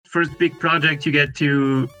first big project, you get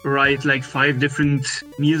to write like 5 different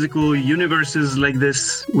musical universes like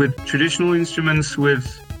this with traditional instruments,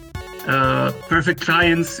 with perfect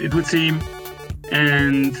clients, it would seem.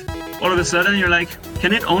 And all of a sudden you're like,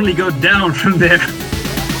 can it only go down from there?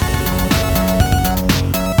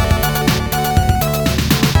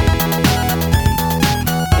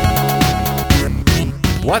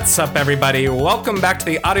 What's up, everybody? Welcome back to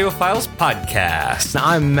the Audiophiles podcast.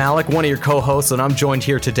 I'm Malik, one of your co-hosts, and I'm joined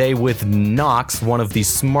here today with Knox, one of the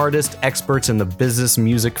smartest experts in the business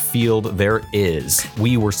music field there is.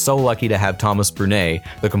 We were so lucky to have Thomas Brunet,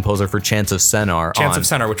 the composer for Chants of Sennaar, Chants of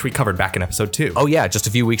Sennaar, which we covered back in episode 2. Oh yeah, just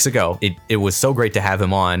a few weeks ago. It was so great to have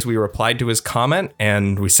him on. So we replied to his comment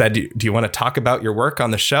and we said, do you want to talk about your work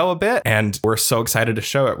on the show a bit? And we're so excited to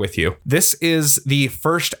show it with you. This is the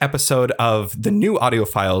first episode of the new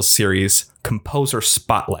Audiophiles series, Composer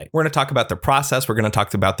Spotlight. We're going to talk about their process, we're going to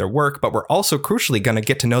talk about their work, but we're also crucially going to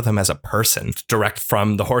get to know them as a person, direct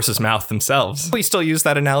from the horse's mouth themselves. We still use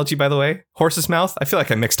that analogy, by the way? Horse's mouth? I feel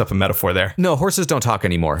like I mixed up a metaphor there. No, horses don't talk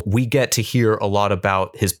anymore. We get to hear a lot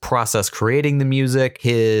about his process creating the music,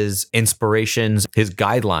 his inspirations, his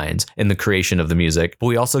guidelines in the creation of the music, but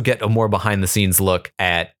we also get a more behind the scenes look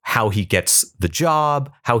at how he gets the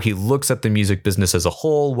job, how he looks at the music business as a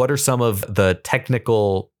whole, what are some of the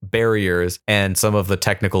technical barriers and some of the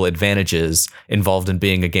technical advantages involved in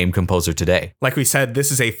being a game composer today. Like we said,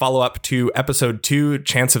 this is a follow-up to episode 2,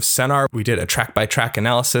 Chants of Sennaar. We did a track-by-track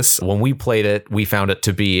analysis. When we played it, we found it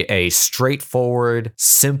to be a straightforward,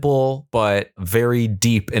 simple, but very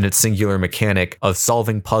deep in its singular mechanic of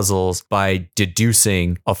solving puzzles by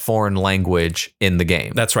deducing a foreign language in the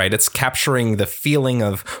game. That's right. It's capturing the feeling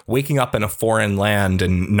of waking up in a foreign land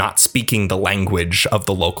and not speaking the language of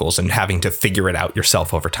the locals and having to figure it out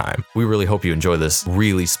yourself over time. We really hope you enjoy this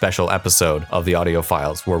really special episode of the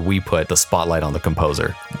Audiophiles where we put the spotlight on the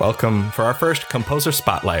composer. Welcome for our first Composer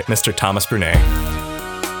Spotlight, Mr. Thomas Brunet.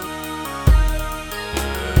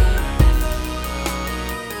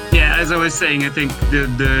 Yeah, as I was saying, I think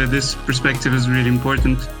this perspective is really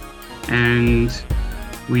important, and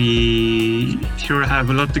we sure have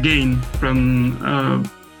a lot to gain from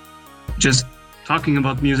just talking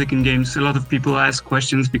about music in games. A lot of people ask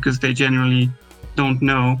questions because they generally don't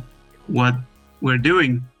know what we're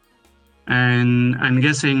doing, and I'm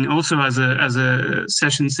guessing also as a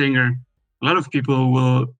session singer, a lot of people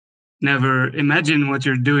will never imagine what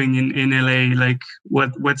you're doing in LA, like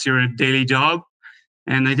what's your daily job.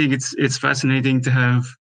 And I think it's fascinating to have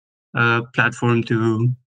a platform to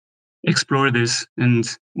explore this. And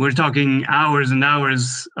we're talking hours and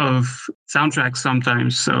hours of soundtracks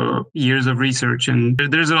sometimes, so years of research, and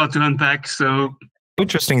there's a lot to unpack. So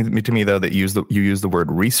interesting to me, though, that you use the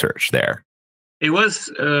word research there. It was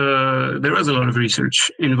there was a lot of research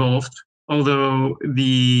involved, although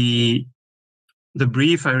the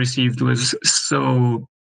brief I received was so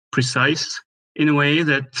precise in a way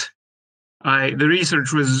that the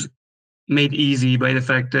research was made easy by the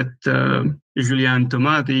fact that Julien and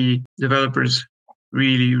Thomas, the developers,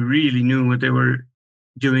 really, really knew what they were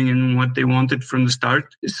doing and what they wanted from the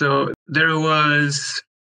start. So there was,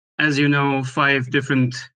 as you know, 5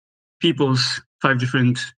 different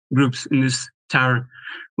groups in this tower,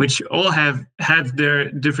 which all have had their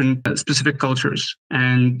different specific cultures.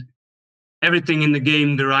 And everything in the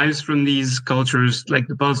game derives from these cultures, like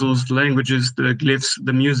the puzzles, the languages, the glyphs,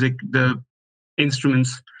 the music, the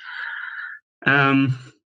instruments.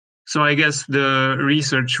 So I guess the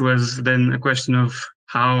research was then a question of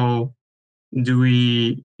how do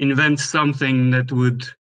we invent something that would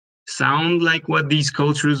sound like what these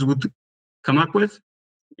cultures would come up with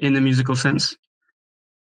in a musical sense,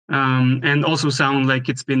 and also sound like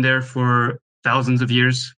it's been there for thousands of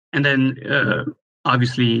years, and then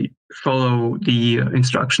obviously follow the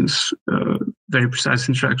instructions, very precise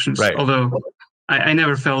instructions. Right. Although I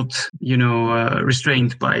never felt,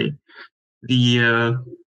 restrained by the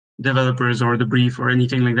developers or the brief or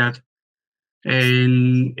anything like that,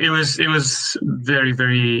 and it was very,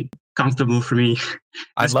 very comfortable for me.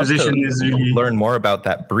 I'd love to learn more about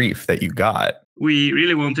that brief that you got. We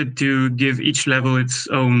really wanted to give each level its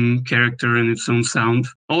own character and its own sound.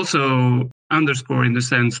 Also underscore in the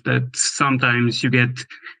sense that sometimes you get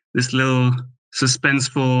this little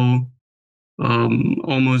suspenseful,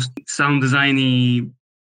 almost sound designy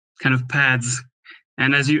kind of pads.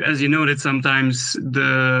 And as you noted, sometimes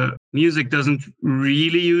the music doesn't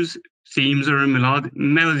really use themes or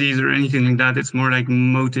melodies or anything like that. It's more like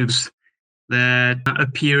motives that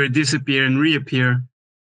appear, disappear, and reappear.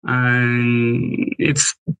 And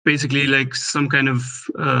it's basically like some kind of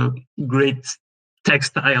great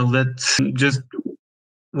textile that just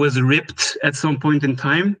was ripped at some point in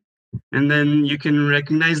time, and then you can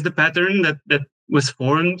recognize the pattern that was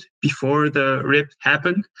formed before the rip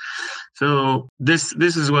happened. So this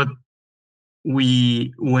is what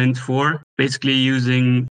we went for, basically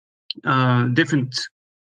using different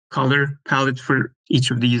color palette for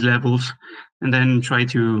each of these levels, and then try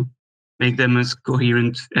to make them as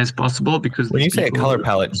coherent as possible. Because when you say a color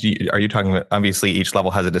palette, are you talking about, obviously each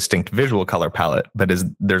level has a distinct visual color palette, but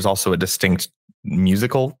there's also a distinct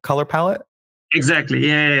musical color palette? Exactly.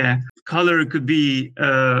 Yeah. Color could be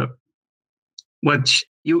what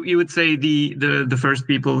you would say the first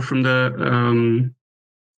people from the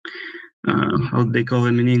how do they call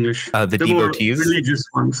them in English? The devotees, more religious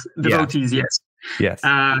ones. Devotees, yeah. Yes.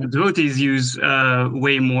 Devotees use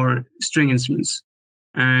way more string instruments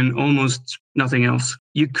and almost nothing else.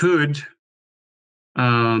 You could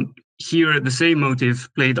hear the same motive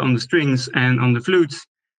played on the strings and on the flutes,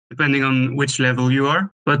 depending on which level you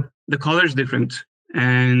are, but the color is different.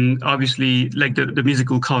 And obviously, like the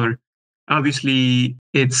musical color, obviously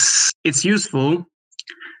it's useful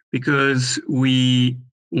because we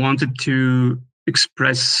wanted to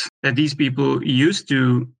express that these people used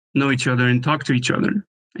to know each other and talk to each other,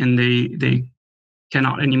 and they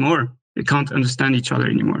cannot anymore. They can't understand each other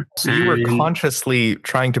anymore. So you were consciously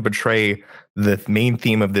trying to portray the main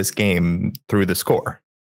theme of this game through the score.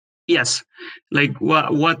 Yes, like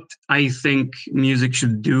what I think music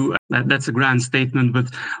should do. That's a grand statement, but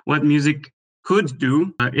what music could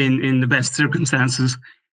do in the best circumstances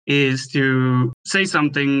is to say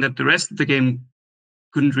something that the rest of the game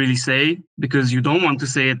couldn't really say, because you don't want to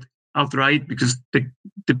say it outright, because the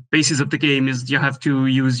basis of the game is you have to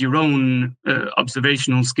use your own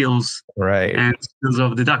observational skills, right, and skills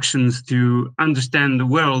of deductions to understand the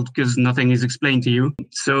world, because nothing is explained to you.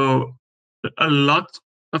 So a lot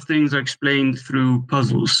of things are explained through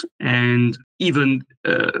puzzles and even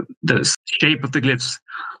the shape of the glyphs.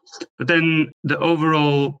 But then the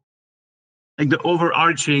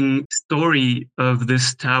overarching story of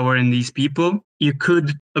this tower and these people, you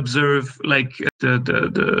could observe like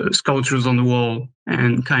the sculptures on the wall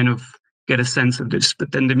and kind of get a sense of this.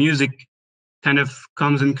 But then the music kind of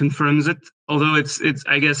comes and confirms it. Although it's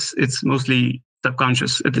I guess it's mostly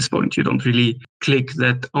subconscious at this point. You don't really click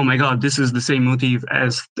that, oh my God, this is the same motif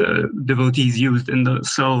as the devotees used, and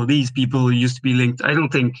so these people used to be linked. I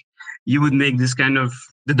don't think you would make this kind of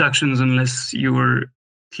deductions unless you were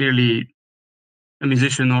clearly a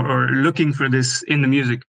musician or looking for this in the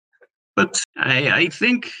music. But I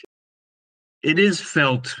think it is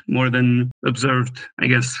felt more than observed, I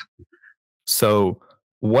guess. So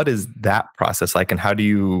what is that process like, and how do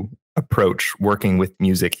you approach working with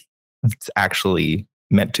music that's actually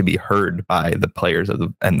meant to be heard by the players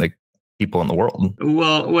and the people in the world?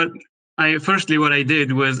 Well, what I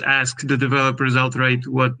did was ask the developers outright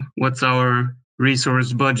what's our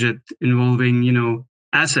resource budget involving,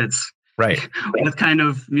 assets. Right. What kind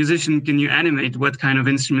of musician can you animate? What kind of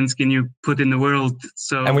instruments can you put in the world?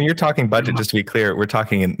 So, and when you're talking budget, just to be clear, we're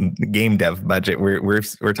talking in game dev budget.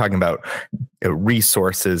 We're talking about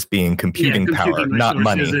resources being computing power, not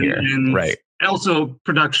money here. And right. Also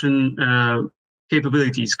production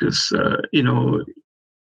capabilities, because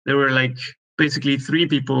there were like basically 3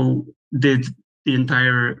 people did the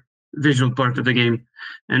entire visual part of the game,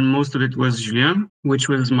 and most of it was Julien, which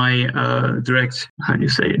was my direct, how do you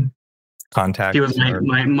say it, contact. He was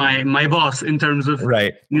my boss in terms of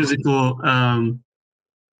musical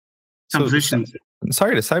compositions. So,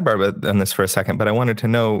 sorry to sidebar on this for a second, but I wanted to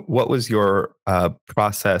know, what was your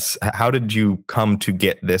process? How did you come to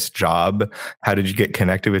get this job? How did you get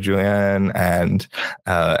connected with Julien? And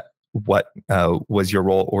what was your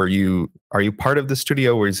role? Are you part of the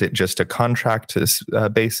studio, or is it just a contract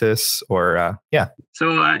basis? Or So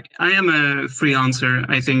I am a freelancer.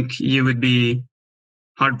 I think you would be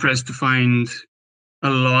hard pressed to find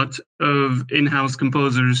a lot of in-house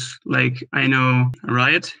composers. Like, I know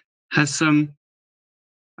Riot has some.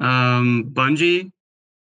 Bungie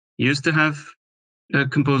used to have a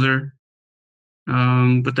composer,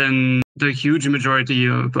 but then the huge majority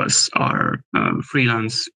of us are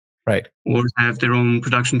freelance, right, or have their own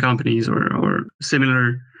production companies or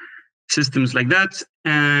similar systems like that.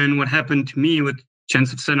 And what happened to me with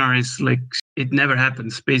Chance of Sonar is like, it never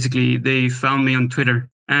happens. Basically, they found me on Twitter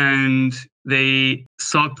and they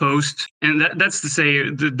saw a post, and that's to say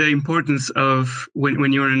the importance of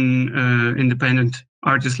when you're an independent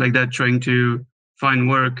artist like that trying to find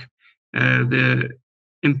work, the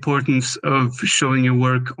importance of showing your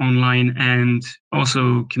work online and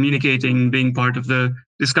also communicating, being part of the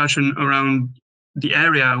discussion around the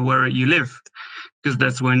area where you live, because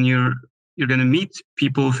that's when you're you're going to meet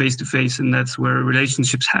people face to face, and that's where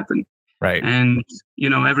relationships happen. Right. And,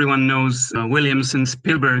 everyone knows Williams and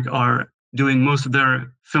Spielberg are doing most of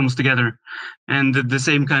their films together. And the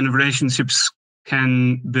same kind of relationships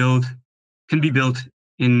can be built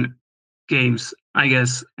in games, I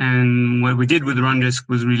guess. And what we did with Run Risk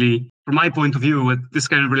was really, from my point of view, with this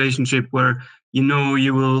kind of relationship where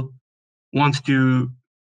you will want to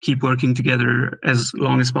keep working together as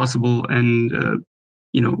long as possible and,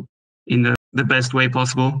 in the best way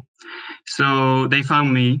possible. So they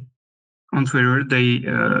found me on Twitter. They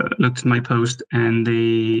looked at my post and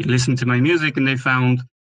they listened to my music, and they found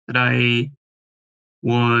that I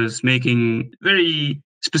was making very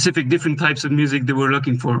specific different types of music they were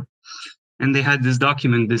looking for. And they had this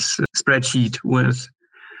document, this spreadsheet with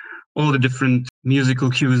all the different musical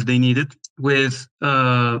cues they needed with,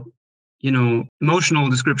 emotional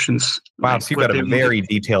descriptions. Wow. So you got a very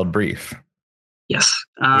detailed brief. Yes.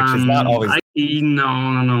 Which is not always.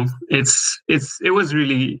 No. It was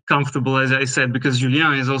really comfortable, as I said, because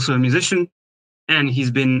Julien is also a musician and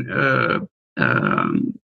he's been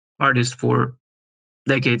artist for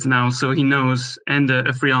decades now. So he knows, and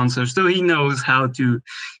a freelancer. So he knows how to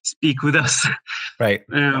speak with us. Right.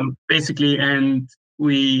 Basically. And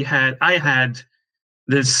I had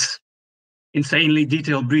this insanely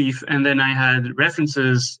detailed brief, and then I had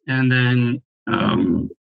references, and then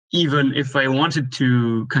even if I wanted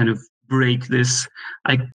to kind of break this,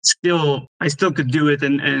 I still could do it.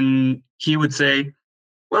 And he would say,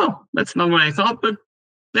 well, that's not what I thought, but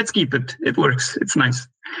let's keep it. It works. It's nice.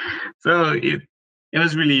 So it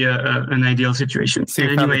was really an ideal situation. So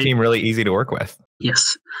you found the team really easy to work with.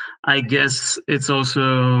 Yes. I guess it's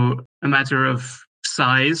also a matter of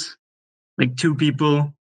size. Like 2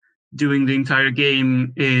 people doing the entire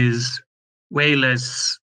game is way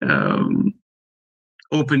less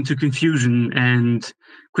open to confusion and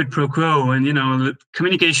quid pro quo. And,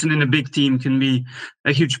 communication in a big team can be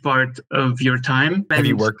a huge part of your time. Have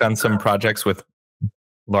you worked on some projects with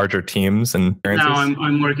larger teams and appearances? Now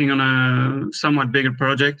I'm working on a somewhat bigger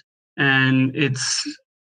project. And it's,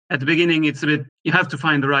 at the beginning, it's a bit, you have to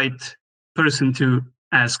find the right person to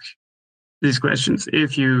ask these questions.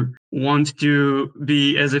 If you want to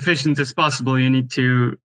be as efficient as possible, you need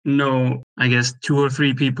to know, I guess, 2 or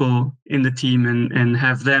 3 people in the team and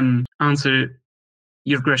have them answer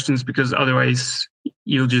your questions, because otherwise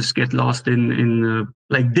you'll just get lost in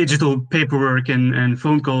like digital paperwork and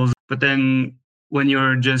phone calls. But then when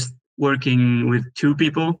you're just working with 2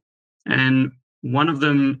 people and one of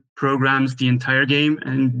them programs the entire game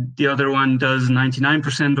and the other one does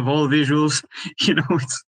 99% of all visuals,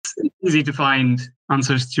 it's easy to find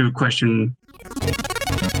answers to a question.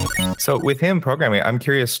 So with him programming, I'm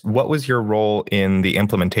curious, what was your role in the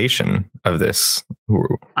implementation of this?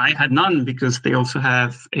 I had none, because they also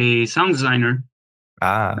have a sound designer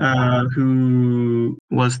who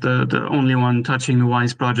was the only one touching the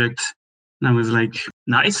Wise project. And I was like,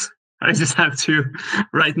 nice. I just have to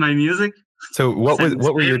write my music. So what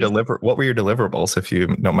were your deliverables, if you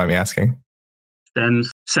don't mind me asking?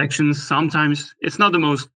 Stems, sections. Sometimes it's not the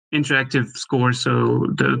most interactive score, so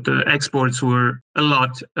the exports were a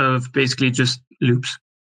lot of basically just loops,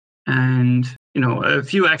 and a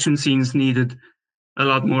few action scenes needed a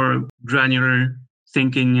lot more granular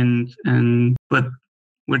thinking, but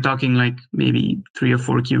we're talking like maybe 3 or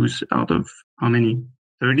 4 cues out of how many?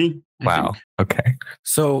 30? Wow. Okay.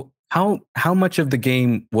 So how much of the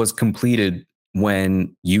game was completed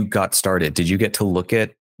when you got started? Did you get to look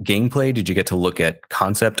at gameplay? Did you get to look at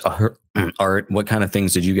concept art? What kind of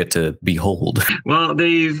things did you get to behold? Well,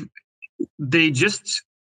 they just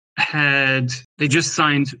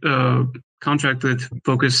signed a contract with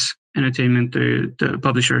Focus Entertainment, the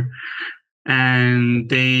publisher, and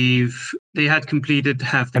they had completed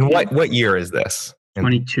half the And game. what year is this?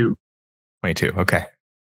 22. 22. Okay.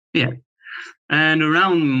 Yeah. And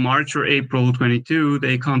around March or April 22,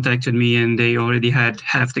 they contacted me and they already had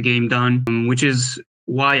half the game done, which is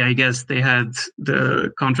why I guess they had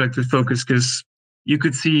the contract with Focus, because you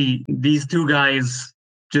could see these 2 guys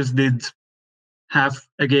just did half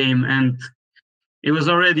a game and it was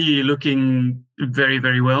already looking very,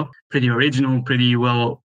 very well, pretty original, pretty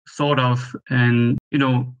well thought of, and,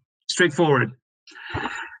 straightforward.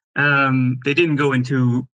 They didn't go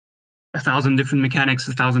into 1,000 different mechanics,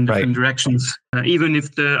 1,000 different directions, even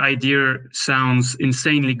if the idea sounds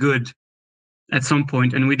insanely good at some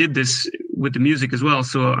point. And we did this with the music as well.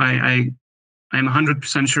 So I'm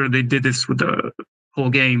 100% sure they did this with the whole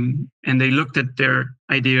game. And they looked at their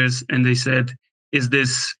ideas and they said, is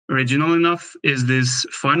this original enough? Is this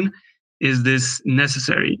fun? is this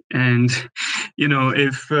necessary? And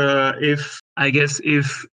if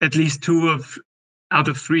at least out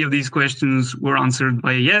of three of these questions were answered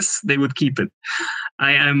by a yes, they would keep it.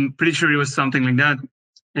 I am pretty sure it was something like that.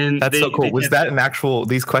 And that's so cool. Was that an actual,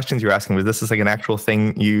 these questions you're asking, was this like an actual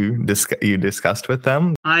thing you discussed with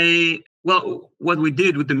them? Well, what we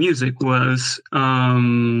did with the music was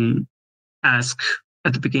ask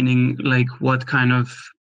at the beginning, like, what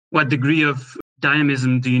degree of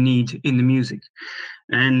dynamism do you need in the music?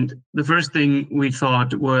 And the first thing we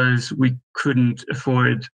thought was we couldn't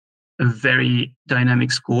afford a very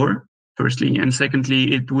dynamic score, firstly, and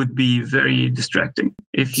secondly, it would be very distracting.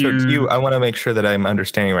 I want to make sure that I'm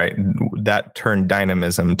understanding right. That term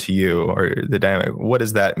dynamism to you, or the dynamic, what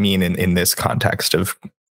does that mean in this context of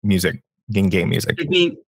music, in game music?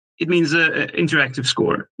 It means an interactive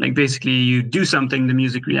score. Like basically, you do something, the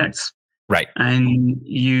music reacts. Right. And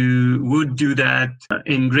you would do that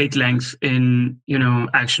in great length in,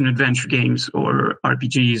 action adventure games or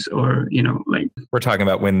RPGs or, like. We're talking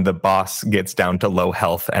about when the boss gets down to low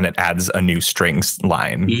health and it adds a new strings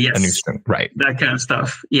line. Yes. A new string, right. That kind of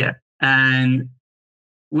stuff. Yeah. And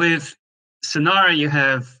with Sonara, you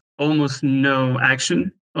have almost no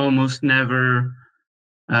action, almost never,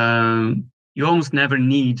 you almost never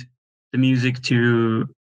need the music to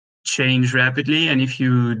change rapidly, and if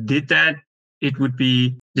you did that, it would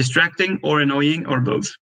be distracting or annoying or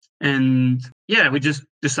both. And yeah, we just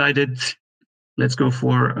decided, let's go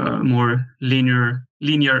for a more linear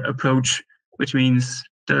approach, which means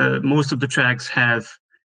most of the tracks have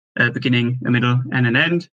a beginning, a middle, and an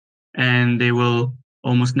end, and they will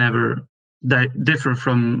almost never differ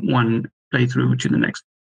from one playthrough to the next.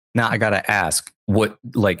 Now I gotta ask, what,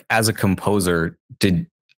 like, as a composer, did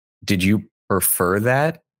you prefer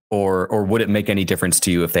that? Or would it make any difference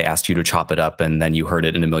to you if they asked you to chop it up and then you heard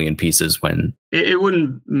it in a million pieces when... It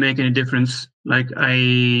wouldn't make any difference. Like,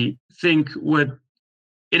 I think what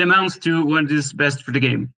it amounts to what is best for the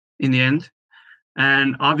game in the end.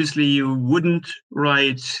 And obviously you wouldn't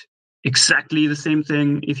write exactly the same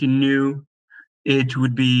thing if you knew it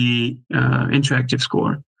would be interactive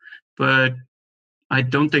score. But I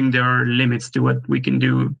don't think there are limits to what we can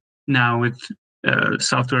do now with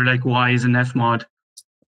software like Wise and Fmod.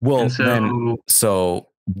 Well, so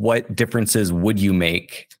what differences would you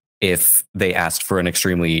make if they asked for an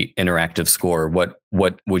extremely interactive score? What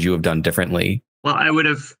would you have done differently? Well, I would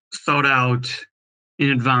have thought out in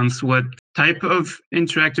advance what type of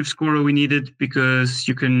interactive score we needed, because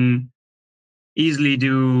you can easily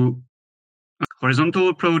do a horizontal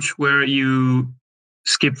approach where you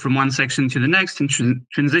skip from one section to the next and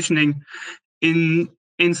transitioning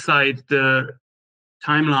inside the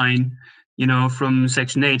timeline, from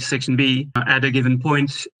section A to section B at a given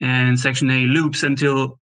point, and section A loops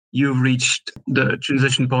until you've reached the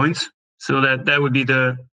transition point. So that would be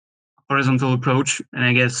the horizontal approach. And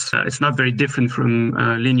I guess it's not very different from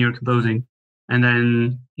linear composing. And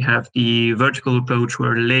then you have the vertical approach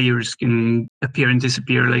where layers can appear and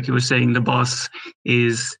disappear. Like you were saying, the boss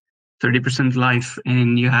is 30% life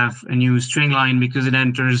and you have a new string line because it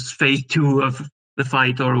enters phase 2 of the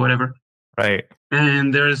fight or whatever. Right.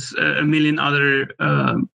 And there's a million other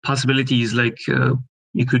possibilities, like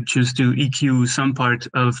you could choose to EQ some part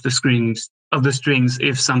of the strings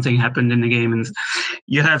if something happened in the game, and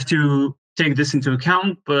you have to take this into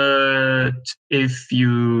account. But if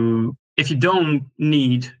you don't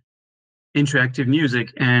need interactive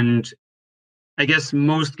music, and I guess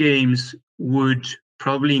most games would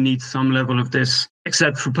probably need some level of this,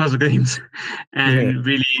 except for puzzle games and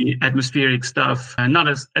really atmospheric stuff. Not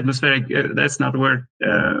as atmospheric, that's not the word.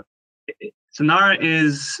 Sonara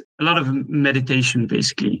is a lot of meditation,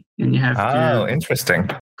 basically. And you have to interesting.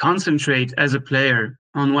 Concentrate as a player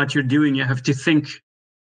on what you're doing. You have to think,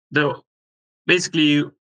 though. Basically,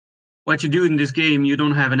 what you do in this game, you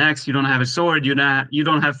don't have an axe, you don't have a sword, you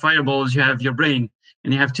don't have fireballs, you have your brain.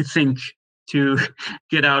 And you have to think to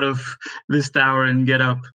get out of this tower and get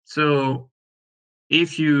up. So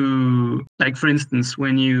if you, like, for instance,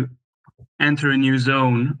 when you enter a new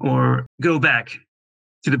zone or go back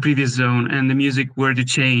to the previous zone and the music were to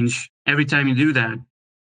change every time you do that,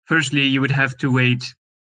 firstly, you would have to wait,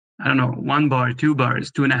 1 bar, 2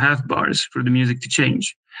 bars, 2.5 bars for the music to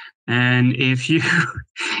change. And if you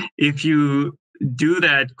do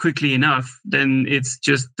that quickly enough, then it's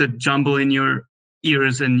just the jumble in your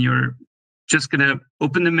ears and you're just going to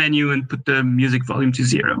open the menu and put the music volume to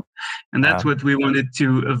 0. And that's what we wanted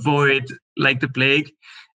to avoid like the plague.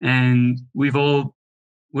 And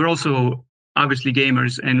we're also obviously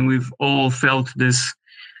gamers, and we've all felt this,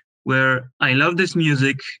 where I love this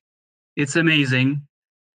music, it's amazing,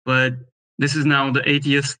 but this is now the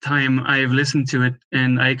 80th time I've listened to it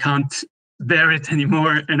and I can't bear it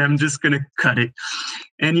anymore and I'm just going to cut it.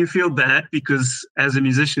 And you feel bad because as a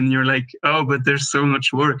musician, you're like, oh, but there's so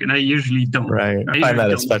much work. And I usually don't. Right. I find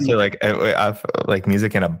that especially like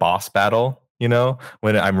music in a boss battle, you know,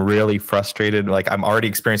 when I'm really frustrated, like I'm already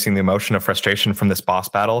experiencing the emotion of frustration from this boss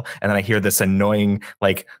battle. And then I hear this annoying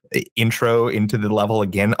like intro into the level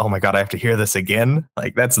again. Oh my God, I have to hear this again.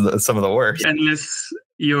 Like that's some of the worst. Unless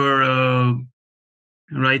you're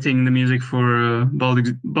writing the music for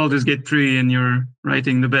Baldur's Gate 3 and you're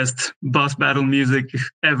writing the best boss battle music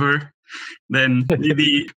ever, then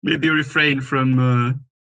maybe refrain from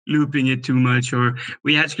looping it too much. Or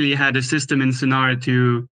we actually had a system in Sonar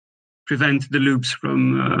to prevent the loops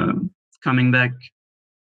from coming back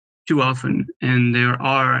too often. And there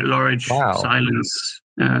are large silence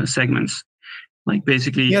segments. Like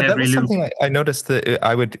basically that every was loop. something I noticed that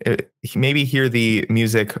I would maybe hear the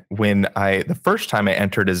music when the first time I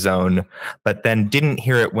entered a zone, but then didn't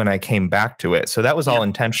hear it when I came back to it. So that was all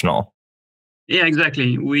intentional. Yeah,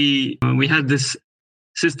 exactly. We had this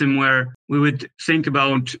system where we would think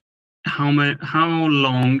about how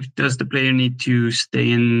long does the player need to stay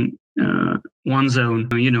in one zone,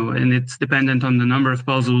 you know, and it's dependent on the number of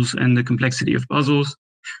puzzles and the complexity of puzzles.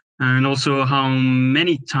 And also how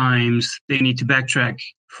many times they need to backtrack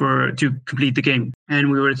to complete the game.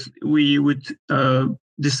 And we would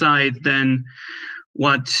decide then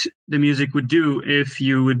what the music would do if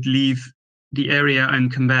you would leave the area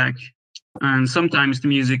and come back. And sometimes the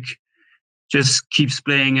music just keeps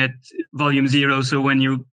playing at volume 0. So when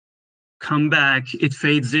you come back, it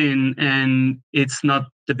fades in and it's not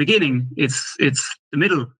the beginning, it's the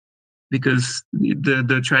middle, because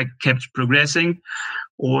the track kept progressing.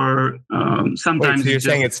 Or sometimes. Wait, so you're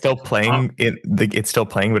saying it's still playing? It's still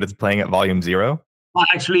playing, but it's playing at volume 0.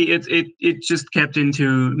 Actually, it just kept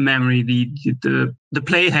into memory. The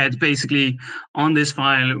playhead basically on this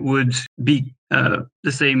file would be the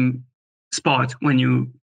same spot when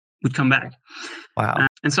you would come back. Wow!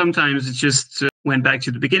 And sometimes it just went back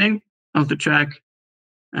to the beginning of the track,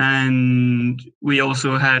 and we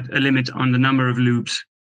also had a limit on the number of loops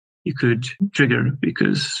you could trigger,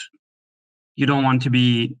 because you don't want to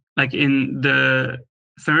be like in the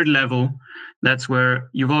third level. That's where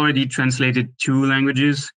you've already translated 2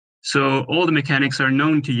 languages. So all the mechanics are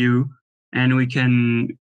known to you and we can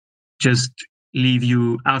just leave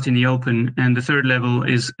you out in the open. And the third level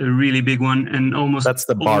is a really big one. And almost that's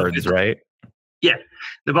the bards, right? Yeah.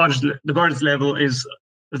 The bards level is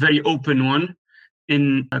a very open one,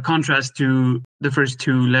 in contrast to the first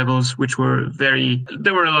 2 levels, which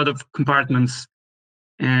there were a lot of compartments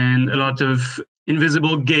and a lot of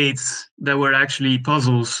invisible gates that were actually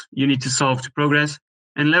puzzles you need to solve to progress.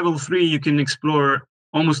 And level 3, you can explore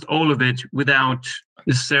almost all of it without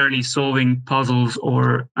necessarily solving puzzles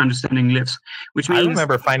or understanding glyphs, which means I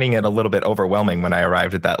remember finding it a little bit overwhelming when I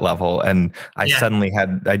arrived at that level, and I suddenly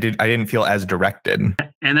I didn't feel as directed.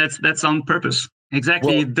 And that's on purpose.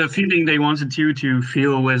 Exactly. Well, the feeling they wanted you to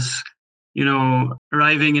feel was, you know,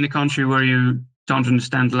 arriving in a country where you don't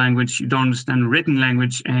understand the language, you don't understand written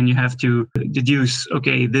language, and you have to deduce,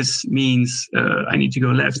 okay, this means I need to go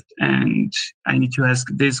left and I need to ask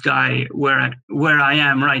this guy where I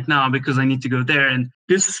am right now because I need to go there. And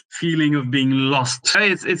this feeling of being lost,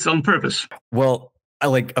 it's on purpose. Well,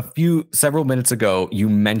 like several minutes ago, you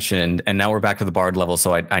mentioned, and now we're back to the bard level,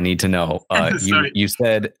 so I need to know. You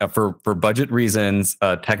said for budget reasons,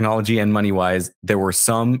 technology and money wise, there were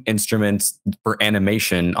some instruments for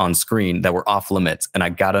animation on screen that were off limits, and I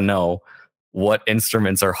gotta know what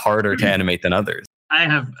instruments are harder to animate than others. I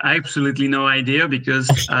have absolutely no idea, because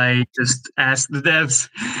I just asked the devs,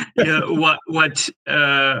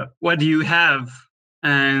 what do you have?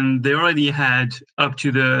 And they already had up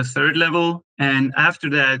to the 3rd level. And after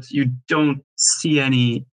that, you don't see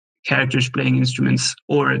any characters playing instruments,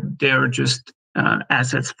 or they're just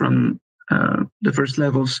assets from the first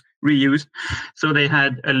levels reused. So they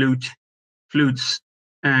had a lute, flutes.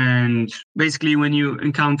 And basically, when you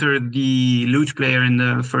encounter the lute player in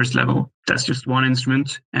the first level, that's just one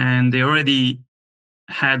instrument. And they already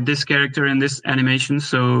had this character in this animation.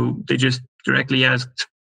 So they just directly asked,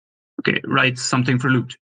 okay, write something for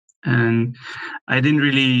lute. And I didn't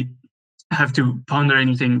really have to ponder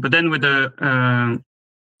anything. But then with the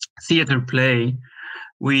theater play,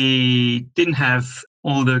 we didn't have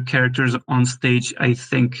all the characters on stage, I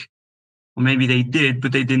think. Or maybe they did,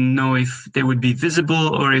 but they didn't know if they would be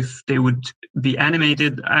visible or if they would be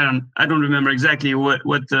animated. I don't remember exactly what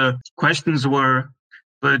the questions were,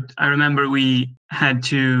 but I remember we had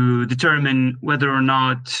to determine whether or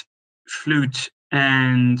not flute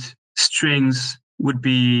and strings would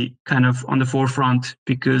be kind of on the forefront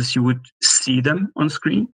because you would see them on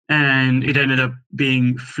screen. And it ended up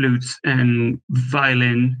being flute and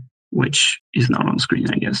violin, which is not on screen,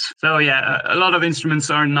 I guess. So yeah, a lot of instruments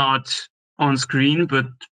are not on screen, but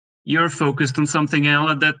you're focused on something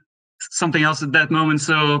else at that moment.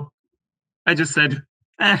 So I just said,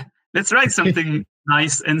 let's write something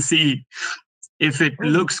nice and see if it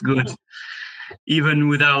looks good, even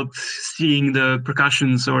without seeing the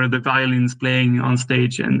percussions or the violins playing on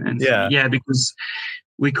stage. And yeah, because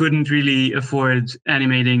we couldn't really afford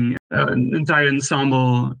animating an entire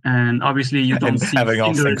ensemble, and obviously you don't see having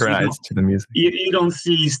fingers, all synchronized to the music. You don't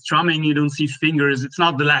see strumming, you don't see fingers. It's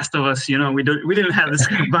not The Last of Us, we didn't have this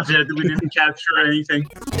budget, we didn't capture anything.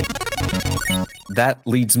 That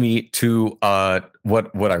leads me to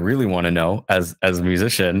what I really want to know as a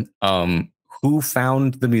musician. Who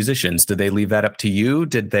found the musicians? Did they leave that up to you?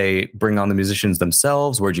 Did they bring on the musicians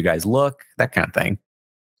themselves? Where'd you guys look? That kind of thing.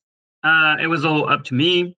 It was all up to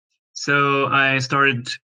me. So I started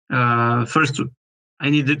first. I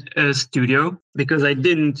needed a studio because I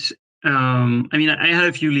didn't. I had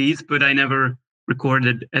a few leads, but I never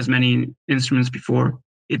recorded as many instruments before.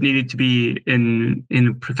 It needed to be in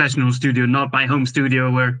a professional studio, not my home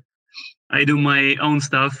studio where I do my own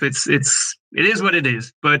stuff. It is what it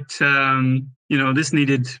is. But this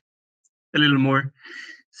needed a little more.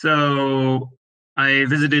 So I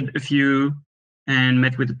visited a few and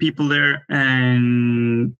met with the people there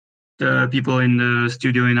and the people in the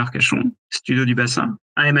studio in Arcachon, Studio du Bassin.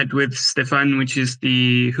 I met with Stéphane,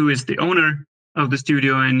 who is the owner of the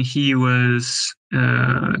studio, and he was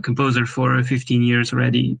a composer for 15 years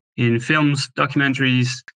already in films, documentaries,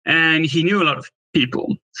 and he knew a lot of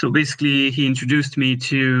people. So basically, he introduced me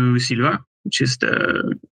to Sylvain, which is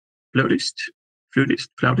the flautist.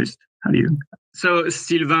 How do you? So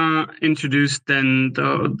Sylvain introduced then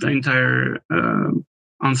the entire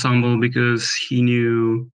ensemble because he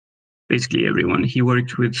knew basically everyone. He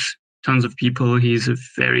worked with tons of people. He's a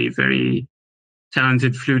very, very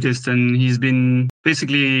talented flutist, and he's been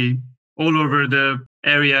basically all over the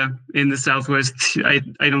area in the Southwest. I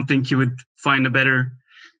don't think you would find a better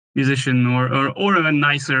musician or a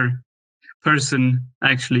nicer person,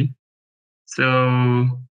 actually.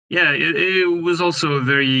 So yeah, it was also a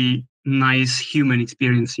very nice human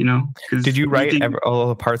experience, Did you write all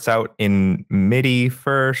the parts out in MIDI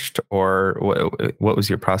first, or what was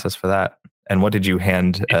your process for that? And what did you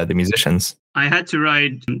hand the musicians? I had to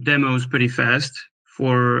write demos pretty fast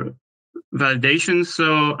for validation,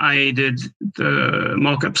 so I did the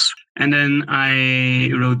mockups, and then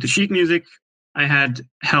I wrote the sheet music. I had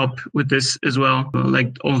help with this as well,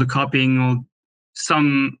 like all the copying.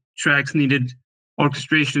 Some tracks needed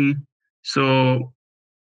orchestration, so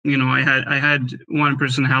I had one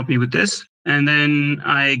person help me with this, and then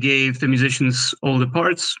I gave the musicians all the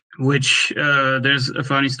parts. Which there's a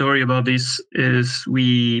funny story about this. Is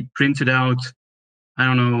we printed out, I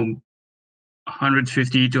don't know,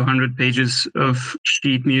 150 to 100 pages of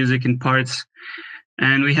sheet music and parts,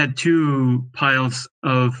 and we had two piles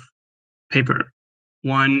of paper.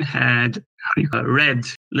 One had red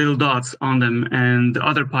little dots on them, and the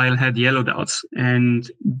other pile had yellow dots. And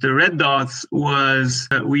the red dots was,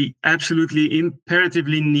 we absolutely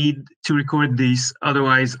imperatively need to record these,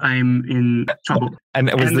 otherwise I'm in trouble.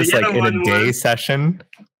 And was this like in a day session?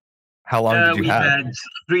 How long did you have? We had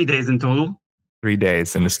 3 days in total. 3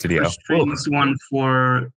 days in the studio. Strings, one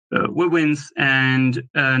for woodwinds, and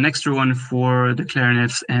an extra one for the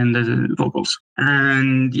clarinets and the vocals.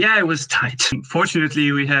 And yeah, it was tight.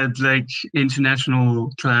 Fortunately, we had like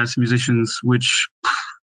international class musicians, which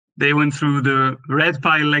they went through the red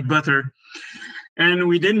pile like butter. And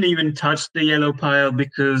we didn't even touch the yellow pile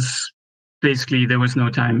because basically there was no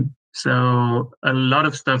time. So a lot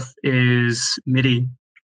of stuff is MIDI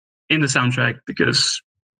in the soundtrack because,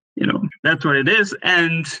 that's what it is.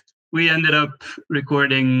 And we ended up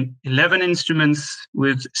recording 11 instruments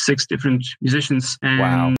with 6 different musicians. And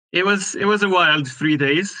wow. It was a wild 3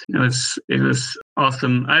 days. It was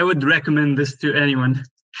awesome. I would recommend this to anyone.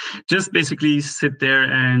 Just basically sit there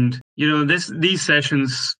and, these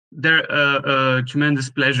sessions, they're a tremendous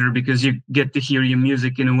pleasure because you get to hear your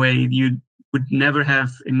music in a way you would never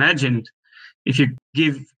have imagined. If you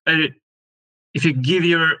give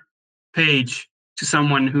your page to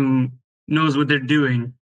someone who knows what they're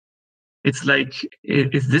doing, it's like,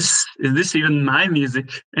 is this even my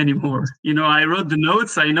music anymore? I wrote the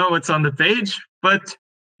notes, I know what's on the page, and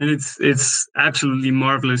it's absolutely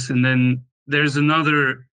marvelous. And then there's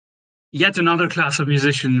yet another class of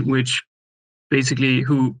musician who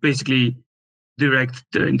basically direct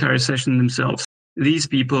the entire session themselves. these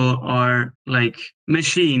people are like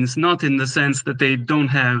machines, not in the sense that they don't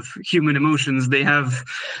have human emotions. They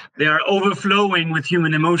are overflowing with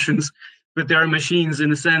human emotions, but they are machines in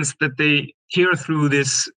the sense that they hear through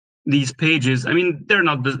these pages. I mean, they're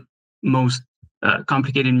not the most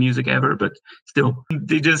complicated music ever, but still,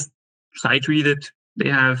 they just sight read it. They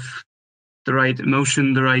have the right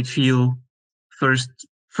emotion, the right feel.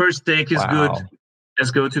 First take is good.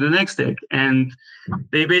 Let's go to the next take. And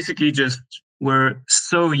they basically just were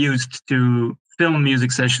so used to film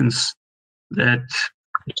music sessions that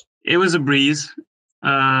it was a breeze.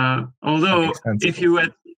 Although if you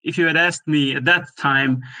had asked me at that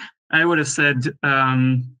time, I would have said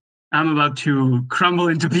I'm about to crumble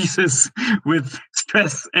into pieces with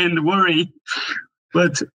stress and worry.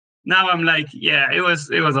 But now I'm like, yeah, it was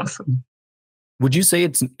awesome. Would you say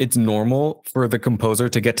it's normal for the composer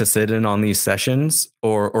to get to sit in on these sessions,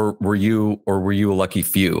 or were you a lucky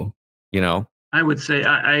few? You know, I would say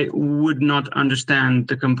I would not understand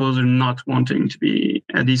the composer not wanting to be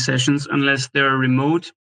at these sessions unless they're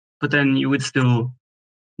remote. But then you would still,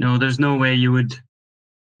 there's no way you would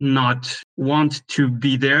not want to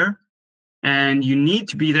be there, and you need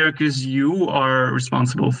to be there because you are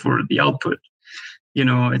responsible for the output.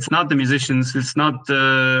 It's not the musicians, it's not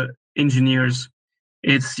the engineers,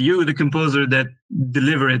 it's you, the composer, that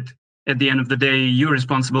deliver it. At the end of the day, you're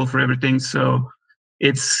responsible for everything. So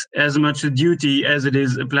it's as much a duty as it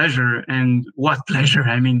is a pleasure. And what pleasure!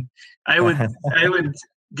 I mean, I would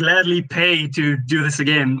gladly pay to do this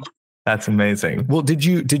again. That's amazing. Well, did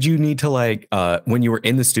you need to when you were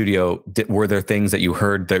in the studio, were there things that you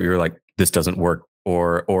heard that you were like, this doesn't work?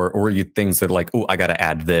 Or were you things that like, oh, I got to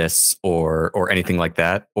add this or anything like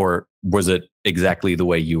that? Or was it exactly the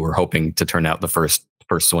way you were hoping to turn out the first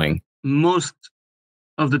swing? Most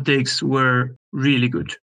of the takes were really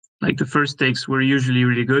good. Like the first takes were usually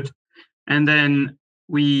really good. And then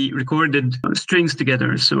we recorded strings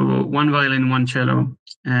together. So one violin, one cello,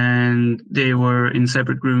 and they were in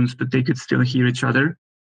separate rooms, but they could still hear each other.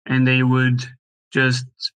 And they would just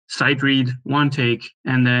sight read one take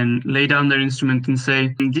and then lay down their instrument and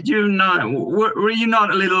say, were you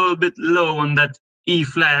not a little bit low on that E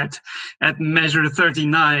flat at measure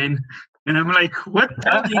 39? And I'm like, what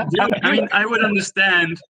are you doing? I mean, I would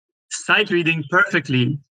understand sight reading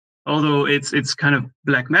perfectly, although it's kind of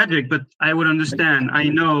black magic, but I would understand. I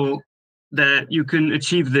know that you can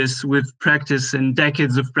achieve this with practice and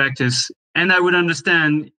decades of practice. And I would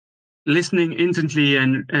understand listening intently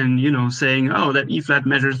and saying, oh, that E flat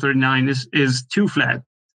measure 39 is too flat.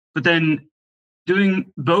 But then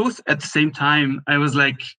doing both at the same time, I was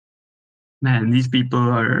like, man, these people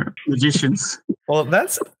are magicians. Well,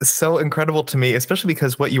 that's so incredible to me, especially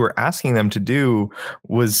because what you were asking them to do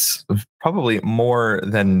was probably more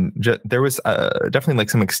than there was definitely like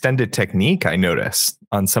some extended technique I noticed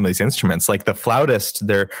on some of these instruments. Like the flautist,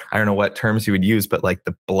 I don't know what terms you would use, but like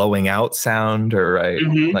the blowing out sound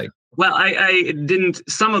Well, I didn't.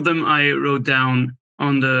 Some of them I wrote down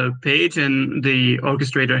on the page, and the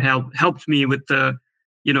orchestrator helped me with the,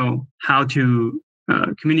 how to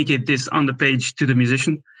communicate this on the page to the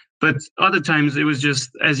musician. But other times it was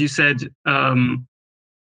just, as you said,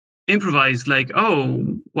 improvised. Like, oh,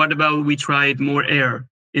 what about we tried more air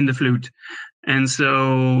in the flute? And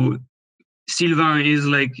so Sylvain is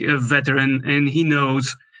like a veteran, and he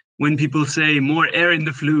knows. When people say more air in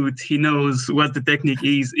the flute, he knows what the technique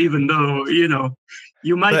is, even though,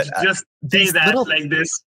 you might just say that like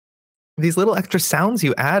this. These little extra sounds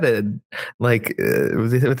you added, like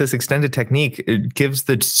with this extended technique, it gives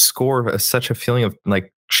the score such a feeling of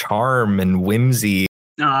like charm and whimsy.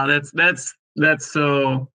 That's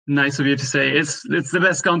so nice of you to say. It's the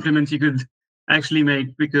best compliment you could actually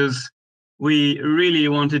make, because we really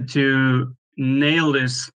wanted to nail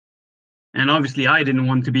this. And obviously, I didn't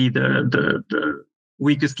want to be the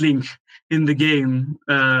weakest link in the game,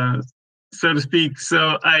 so to speak.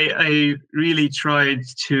 So I really tried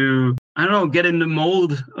to, get in the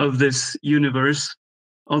mold of this universe.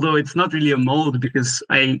 Although it's not really a mold, because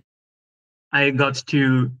I got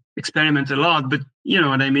to experiment a lot. But you know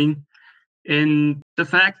what I mean? In the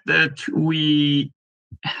fact that we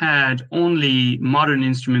had only modern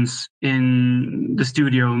instruments in the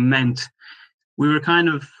studio meant we were kind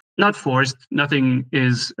of not forced. Nothing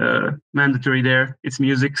is mandatory there. It's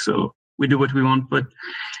music, so we do what we want. But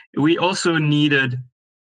we also needed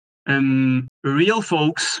real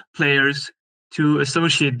folks, players, to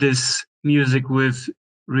associate this music with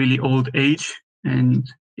really old age, and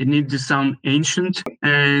it needed to sound ancient.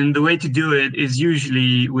 And the way to do it is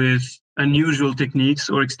usually with unusual techniques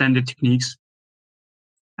or extended techniques,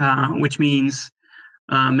 which means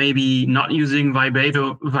maybe not using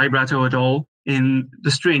vibrato at all, in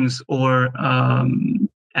the strings, or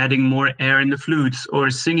adding more air in the flutes, or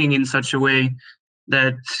singing in such a way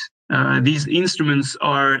that these instruments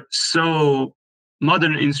are so,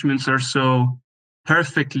 modern instruments are so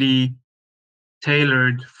perfectly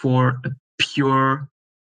tailored for a pure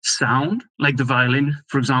sound, like the violin,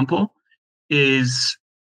 for example,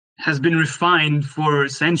 has been refined for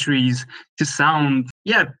centuries to sound,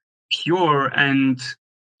 pure and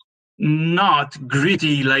not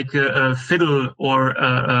gritty like a fiddle or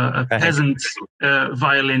a peasant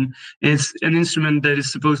violin. It's an instrument that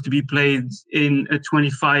is supposed to be played in a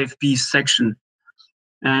 25-piece section.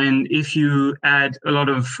 And if you add a lot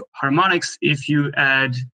of harmonics, if you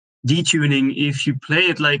add detuning, if you play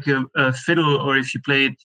it like a fiddle, or if you play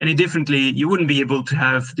it any differently, you wouldn't be able to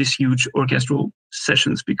have these huge orchestral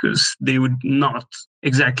sessions because they would not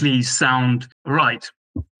exactly sound right.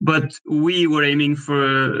 But we were aiming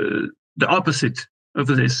for the opposite of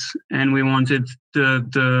this, and we wanted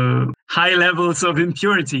the high levels of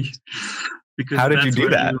impurity. Because how did you do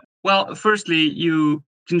that? Well, firstly, you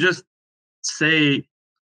can just say,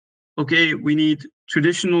 okay, we need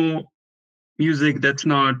traditional music that's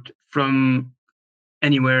not from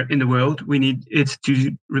anywhere in the world. We need it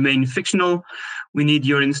to remain fictional. We need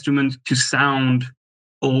your instrument to sound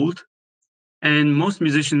old. And most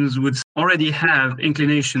musicians would already have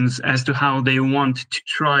inclinations as to how they want to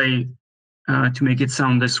try to make it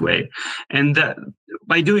sound this way. And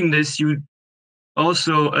by doing this, you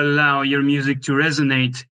also allow your music to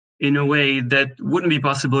resonate in a way that wouldn't be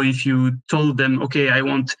possible if you told them, okay, I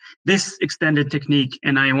want this extended technique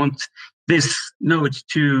and I want this note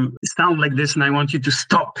to sound like this, and I want you to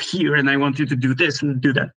stop here, and I want you to do this and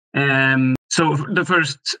do that. So the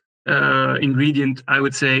first ingredient, I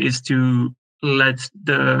would say, is to let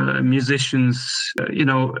the musicians,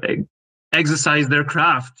 exercise their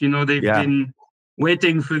craft. They've been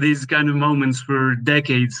waiting for these kind of moments for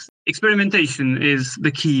decades. Experimentation is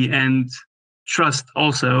the key, and trust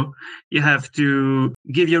also. You have to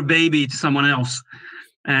give your baby to someone else.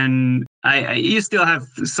 And you still have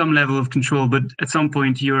some level of control, but at some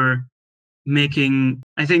point you're making,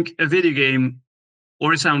 I think, a video game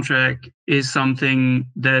or a soundtrack is something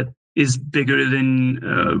that is bigger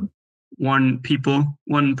than one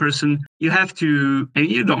person. You have to, and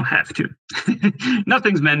you don't have to.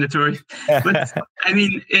 Nothing's mandatory. But I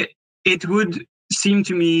mean, it would seem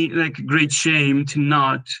to me like a great shame to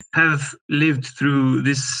not have lived through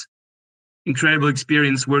this incredible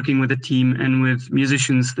experience working with a team and with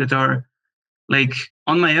musicians that are like,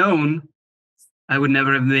 on my own, I would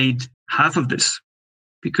never have made half of this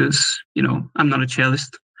because, I'm not a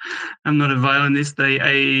cellist. I'm not a violinist.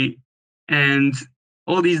 And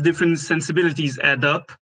all these different sensibilities add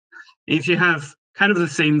up. If you have kind of the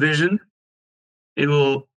same vision, it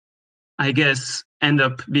will, I guess, end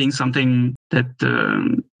up being something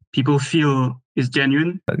that people feel is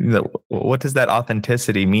genuine. What does that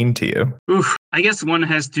authenticity mean to you? I guess one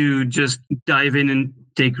has to just dive in and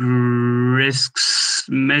take risks,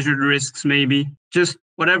 measured risks, maybe. Just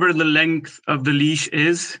whatever the length of the leash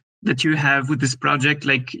is that you have with this project.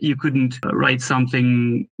 Like, you couldn't write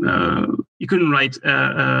something, you couldn't write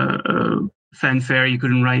a fanfare, you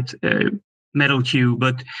couldn't write a metal cue,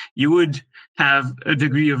 but you would have a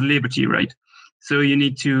degree of liberty, right? So you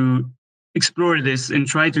need to explore this and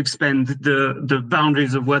try to expand the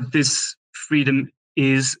boundaries of what this freedom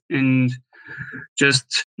is, and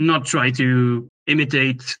just not try to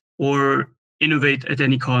imitate or innovate at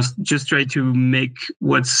any cost. Just try to make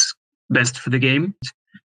what's best for the game.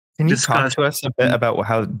 Can you talk to us a bit about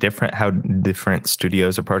how different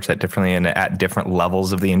studios approach that differently, and at different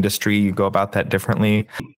levels of the industry you go about that differently?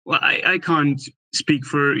 Well, I can't speak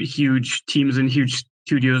for huge teams and huge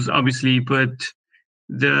studios, obviously, but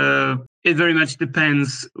it very much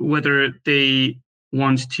depends whether they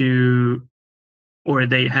want to, or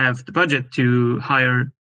they have the budget to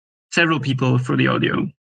hire several people for the audio.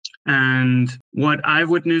 And what I've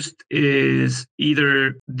witnessed is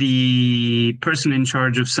either the person in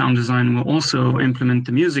charge of sound design will also implement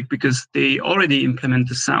the music because they already implement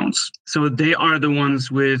the sounds. So they are the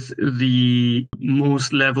ones with the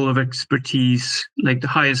most level of expertise, like the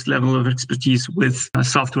highest level of expertise with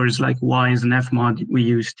softwares like Wise and Fmod we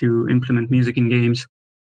use to implement music in games.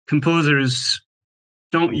 Composers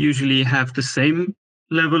don't usually have the same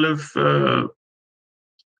level of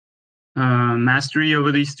mastery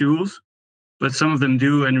over these tools, but some of them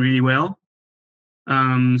do, and really well.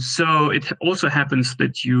 So it also happens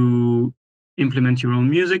that you implement your own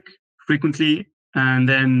music frequently, and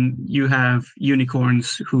then you have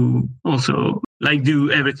unicorns who also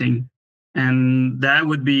do everything. And that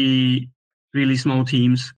would be really small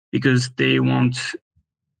teams because they want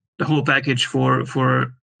the whole package for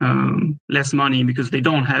less money because they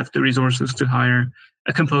don't have the resources to hire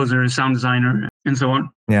a composer, a sound designer, and so on.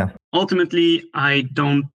 Yeah. Ultimately, I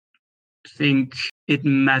don't think it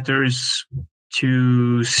matters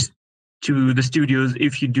to the studios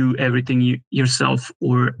if you do everything yourself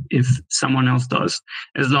or if someone else does,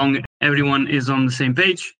 as long as everyone is on the same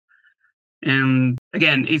page. And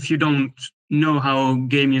again, if you don't know how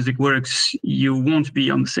game music works, you won't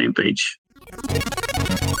be on the same page.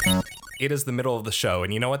 It is the middle of the show,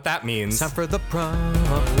 and you know what that means. Time for the prom.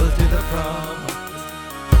 We'll do the prom.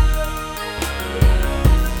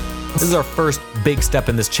 This is our first big step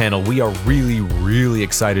in this channel. We are really, really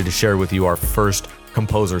excited to share with you our first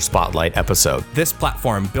Composer Spotlight episode. This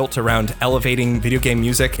platform built around elevating video game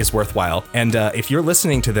music is worthwhile. And if you're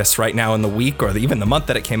listening to this right now in the week or even the month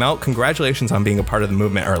that it came out, congratulations on being a part of the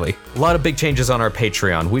movement early. A lot of big changes on our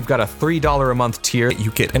Patreon. We've got a $3 a month tier.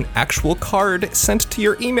 You get an actual card sent to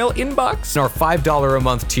your email inbox. And our $5 a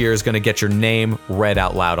month tier is going to get your name read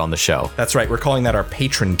out loud on the show. That's right, we're calling that our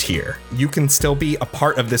patron tier. You can still be a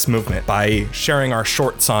part of this movement by sharing our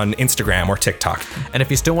shorts on Instagram or TikTok. And if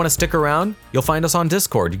you still want to stick around, you'll find us on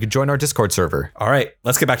Discord. You can join our Discord server. All right,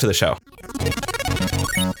 let's get back to the show.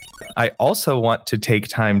 I also want to take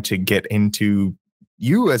time to get into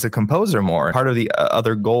you as a composer more. Part of the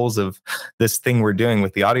other goals of this thing we're doing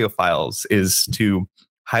with the audio files is to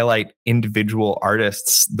highlight individual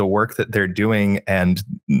artists, the work that they're doing, and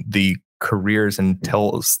the careers, and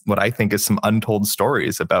tells what I think is some untold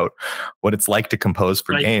stories about what it's like to compose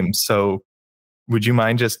for games. So would you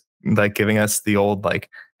mind just like giving us the old,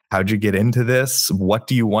 like, how'd you get into this? What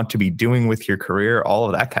do you want to be doing with your career? All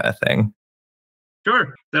of that kind of thing.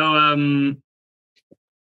 Sure. So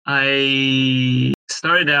I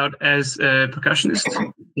started out as a percussionist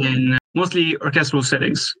in mostly orchestral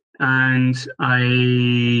settings, and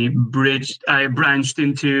I branched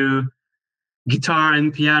into guitar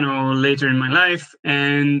and piano later in my life,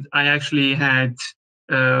 and I actually had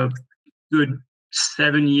a good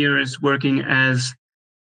 7 years working as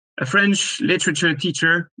a French literature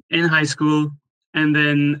teacher in high school. And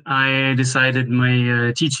then I decided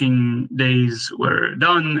my teaching days were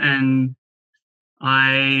done, and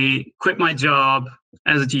I quit my job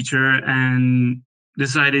as a teacher and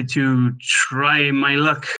decided to try my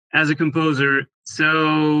luck as a composer.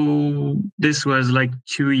 So this was like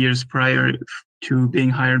 2 years prior to being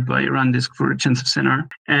hired by Randisk for Chants of Sennaar.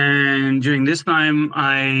 And during this time,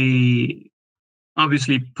 I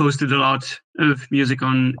obviously posted a lot of music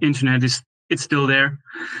on internet. It's still there.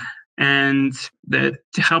 And that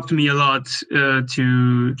helped me a lot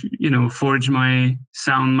to forge my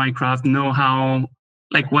sound, my craft, know how,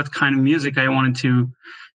 like, what kind of music I wanted to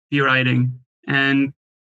be writing. And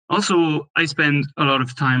also, I spent a lot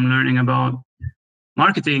of time learning about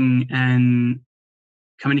marketing and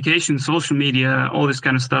communication, social media, all this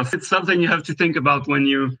kind of stuff. It's something you have to think about when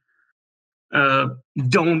you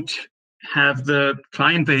don't have the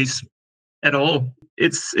client base at all.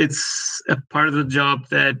 It's a part of the job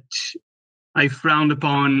that I frowned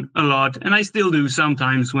upon a lot, and I still do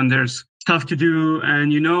sometimes when there's stuff to do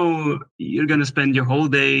and you're going to spend your whole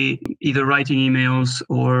day either writing emails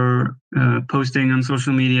or posting on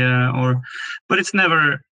social media, but it's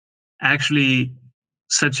never actually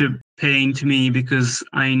such a pain to me because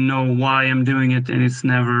I know why I'm doing it, and it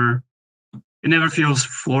never feels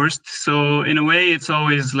forced. So in a way, it's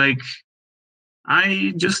always like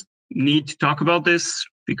I just need to talk about this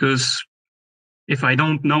because if I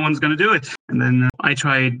don't, no one's going to do it. And then I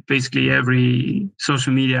tried basically every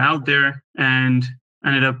social media out there and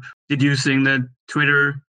ended up deducing that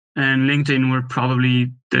Twitter and LinkedIn were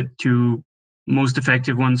probably the two most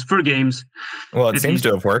effective ones for games. Well, it seems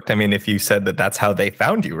to have worked. I mean, if you said that that's how they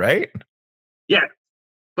found you, right? Yeah.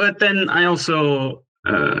 But then I also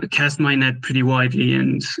cast my net pretty widely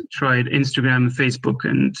and tried Instagram and Facebook,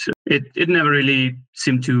 and it never really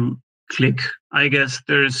seemed to click. I guess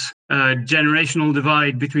there's a generational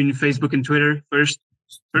divide between Facebook and Twitter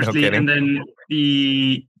firstly, and then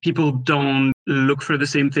the people don't look for the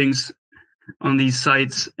same things on these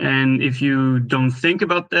sites. And if you don't think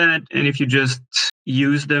about that, and if you just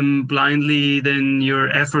use them blindly, then your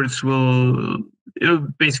efforts it'll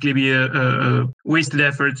basically be a wasted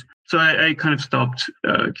effort. So I kind of stopped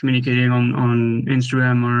communicating on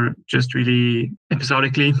Instagram, or just really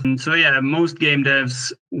episodically. And so yeah, most game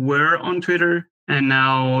devs were on Twitter, and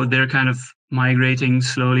now they're kind of migrating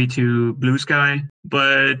slowly to Blue Sky.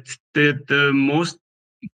 But the most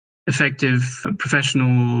effective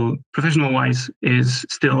professional wise is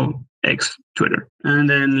still Twitter. And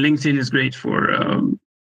then LinkedIn is great for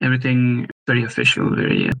everything very official,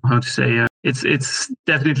 very it's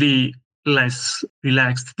definitely less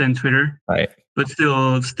relaxed than Twitter. Right. But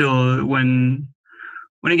still, when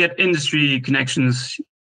you get industry connections,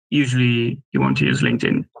 usually you want to use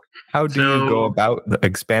LinkedIn. How do you go about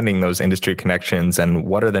expanding those industry connections, and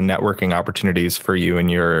what are the networking opportunities for you in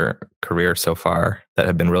your career so far that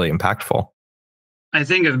have been really impactful? I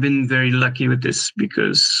think I've been very lucky with this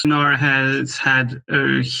because NAR has had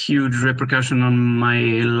a huge repercussion on my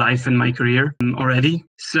life and my career already.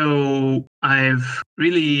 So I've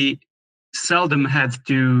really seldom had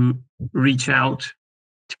to reach out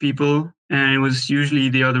to people, and it was usually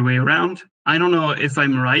the other way around. I don't know if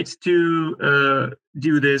I'm right to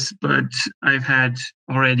do this, but I've had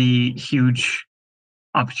already huge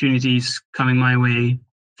opportunities coming my way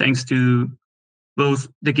thanks to both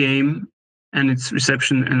the game and its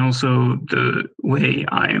reception, and also the way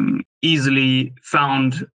I am easily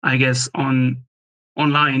found, I guess,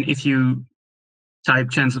 online. If you type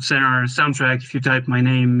Chance of Senna soundtrack, if you type my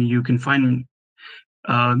name, you can find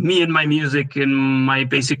me and my music and my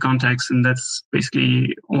basic contacts, and that's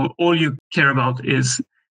basically all you care about. Is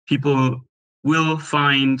people will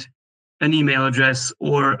find an email address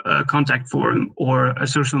or a contact form or a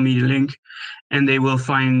social media link, and they will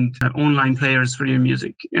find online players for your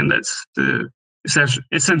music, and that's the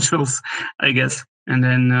essentials, I guess. And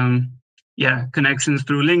then connections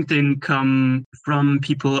through LinkedIn come from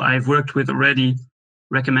people I've worked with already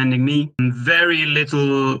recommending me. Very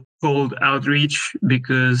little cold outreach,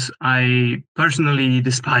 because I personally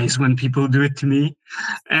despise when people do it to me.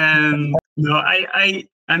 And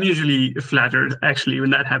I'm usually flattered actually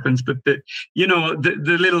when that happens, but the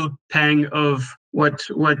little pang of who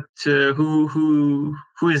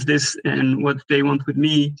is this and what they want with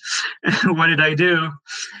me, what did I do?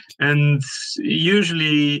 And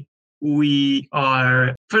usually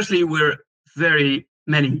we're very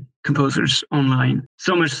many composers online,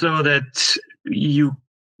 so much so that you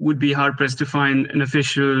would be hard pressed to find an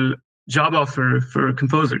official job offer for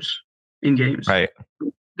composers in games. Right.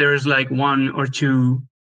 There's like 1 or 2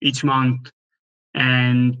 each month,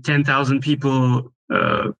 and 10,000 people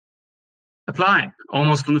apply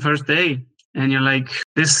almost on the first day. And you're like,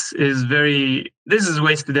 this is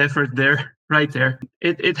wasted effort there, right there.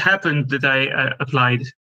 It happened that I applied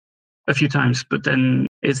a few times, but then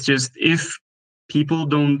it's just, if people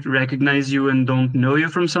don't recognize you and don't know you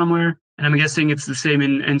from somewhere, and I'm guessing it's the same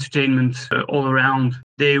in entertainment all around,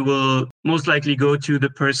 they will most likely go to the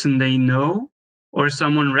person they know or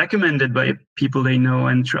someone recommended by people they know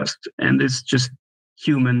and trust. And it's just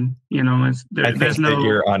human, I think that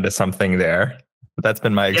you're onto something there. That's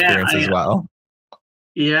been my experience as well.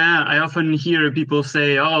 Yeah, I often hear people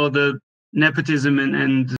say, oh, the nepotism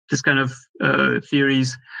and this kind of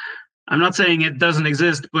theories. I'm not saying it doesn't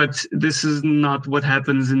exist, but this is not what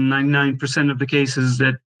happens in 99% of the cases,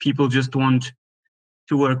 that people just want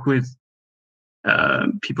to work with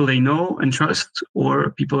people they know and trust,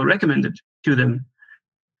 or people recommended to them.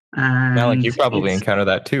 And now, like, you probably encounter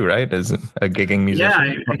that too, right? As a gigging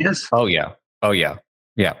musician. Yeah, I guess. Oh yeah.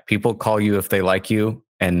 Yeah. People call you if they like you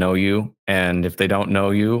and know you. And if they don't know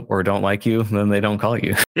you or don't like you, then they don't call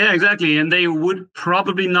you. Yeah, exactly. And they would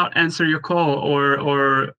probably not answer your call,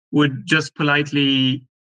 or would just politely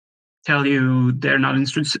tell you they're not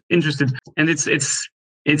interested. And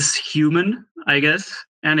it's human, I guess.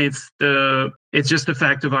 And it's just the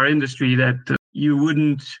fact of our industry that you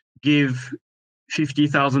wouldn't give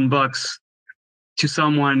 $50,000 to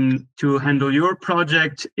someone to handle your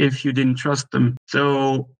project if you didn't trust them.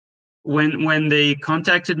 So when they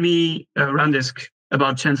contacted me, Randisk,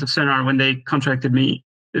 about Chance of Senna, when they contracted me,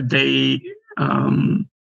 I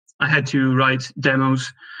had to write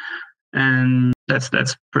demos, and that's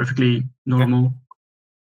perfectly normal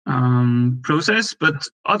process. But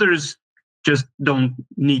others just don't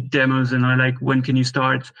need demos and are like, when can you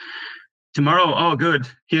start? Tomorrow? Oh, good.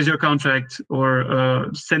 Here's your contract, or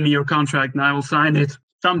send me your contract and I will sign it.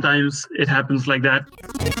 Sometimes it happens like that.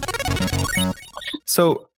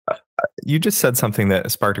 So you just said something that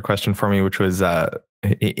sparked a question for me, which was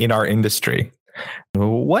in our industry.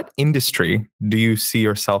 What industry do you see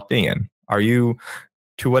yourself being in?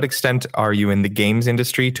 To what extent are you in the games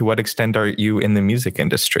industry? To what extent are you in the music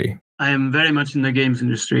industry? I am very much in the games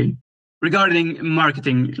industry. Regarding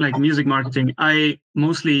marketing, like music marketing, I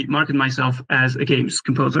mostly market myself as a games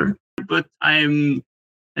composer, but I'm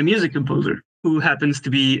a music composer who happens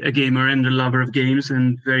to be a gamer and a lover of games,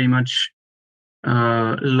 and very much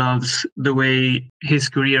loves the way his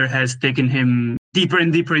career has taken him deeper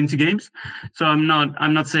and deeper into games. So I'm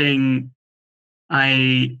not saying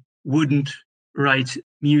I wouldn't write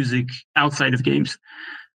music outside of games,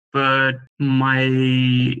 but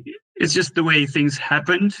my it's just the way things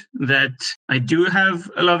happened that I do have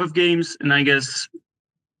a love of games, and I guess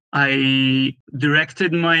I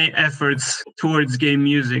directed my efforts towards game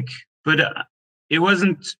music, but it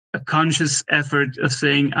wasn't a conscious effort of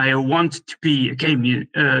saying I want to be a game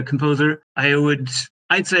composer.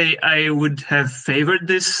 I'd say I would have favored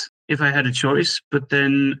this if I had a choice, but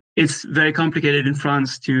then it's very complicated in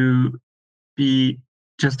France to be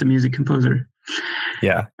just a music composer.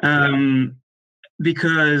 Yeah.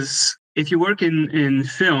 Because if you work in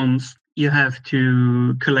films, you have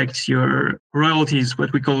to collect your royalties,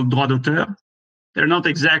 what we call droit d'auteur. They're not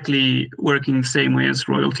exactly working the same way as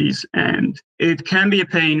royalties. And it can be a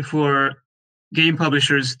pain for game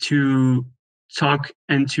publishers to talk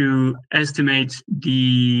and to estimate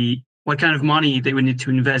what kind of money they would need to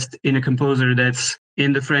invest in a composer that's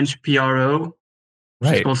in the French PRO,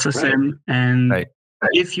 which is called SACEM. And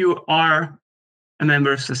if you are a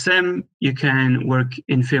member of SACEM, you can work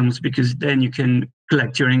in films because then you can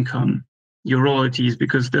collect your income, your royalties,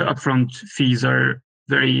 because the upfront fees are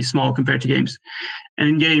very small compared to games. And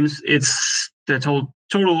in games, it's the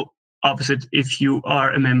total opposite. If you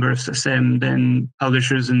are a member of SACEM, then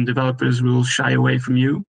publishers and developers will shy away from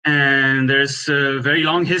you. And there's a very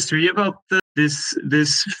long history about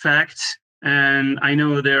this fact. And I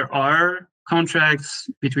know there are contracts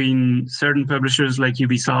between certain publishers like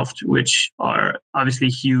Ubisoft, which are obviously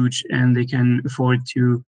huge, and they can afford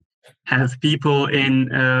to have people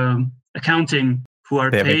in accounting who are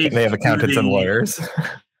paid. They have accountants and lawyers.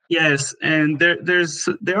 Yes, and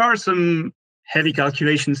there are some heavy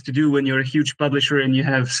calculations to do when you're a huge publisher and you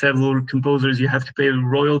have several composers you have to pay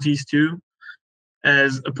royalties to,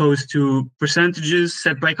 as opposed to percentages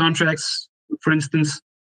set by contracts. For instance,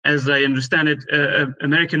 as I understand it,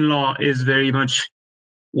 American law is very much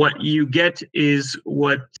what you get is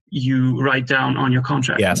what you write down on your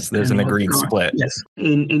contract. Yes, there's an agreed split. Yes.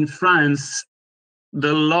 In France,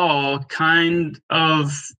 the law kind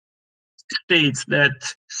of states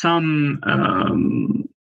that some,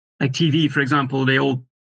 like TV, for example, they all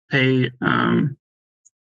pay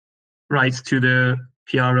rights to the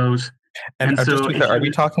PROs. And so just to be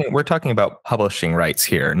clear, we're talking about publishing rights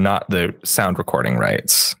here, not the sound recording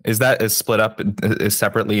rights. Is that split up as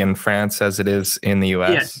separately in France as it is in the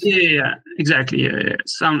US? Yeah, exactly. Yeah.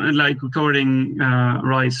 Sound like recording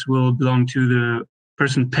rights will belong to the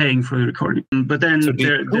person paying for the recording. But then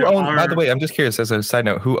by the way, I'm just curious as a side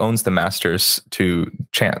note, who owns the masters to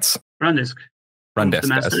Chance? Rundisk. Rundisk. The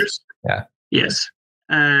masters. Yeah. Yes.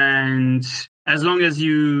 And as long as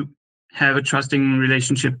you have a trusting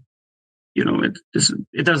relationship,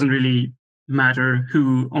 it doesn't really matter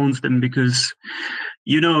who owns them, because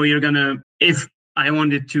you're gonna, if I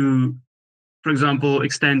wanted to, for example,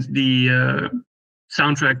 extend the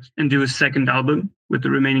soundtrack and do a second album with the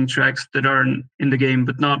remaining tracks that are in the game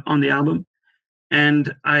but not on the album,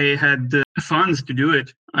 and I had the funds to do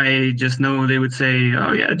it, I just know they would say,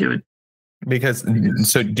 oh yeah, do it. Because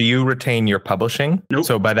so do you retain your publishing? Nope.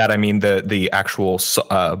 So by that I mean the actual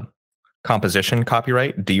composition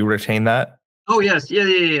copyright. Do you retain that? Oh yes,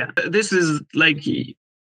 yeah. This is like,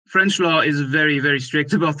 French law is very, very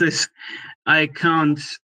strict about this. I can't,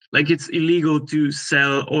 it's illegal to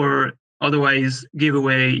sell or otherwise give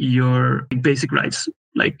away your basic rights.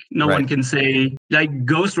 No one can say,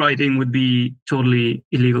 ghostwriting would be totally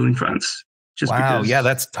illegal in France. Just because, yeah,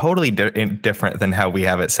 that's totally different than how we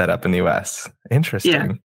have it set up in the US.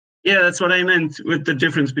 Interesting. Yeah, that's what I meant with the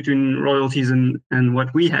difference between royalties and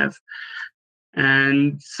what we have.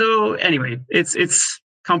 And so anyway, it's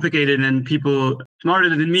complicated, and people smarter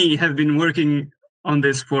than me have been working on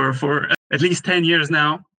this for at least 10 years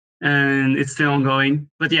now, and it's still ongoing.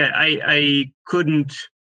 But yeah, I couldn't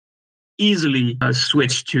easily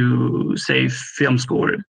switch to, say, film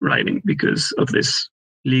score writing because of this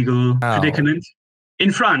legal predicament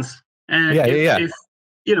in France. And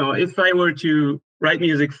if I were to write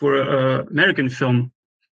music for an American film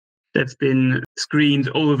that's been screened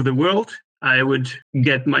all over the world, I would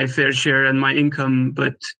get my fair share and my income.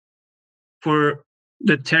 But for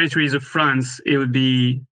the territories of France, it would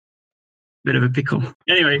be a bit of a pickle.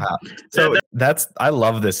 Anyway. Wow. So I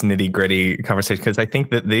love this nitty gritty conversation, because I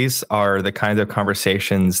think that these are the kinds of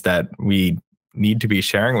conversations that we need to be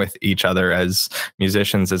sharing with each other as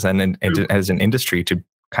musicians, as an industry, to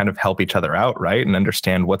kind of help each other out, right? And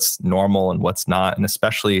understand what's normal and what's not. And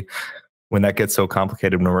especially when that gets so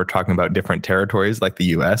complicated, when we're talking about different territories like the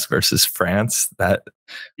US versus France, that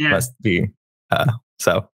must be.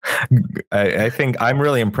 So I think I'm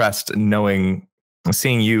really impressed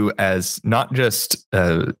seeing you as not just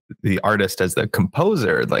the artist, as the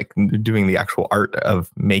composer, doing the actual art of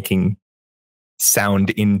making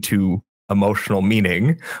sound into emotional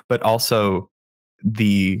meaning, but also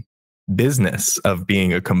the business of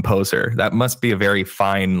being a composer. That must be a very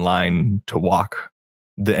fine line to walk.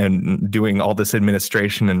 And doing all this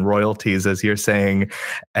administration and royalties, as you're saying,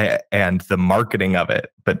 and the marketing of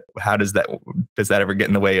it. But how does that ever get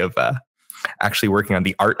in the way of actually working on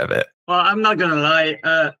the art of it? Well, I'm not gonna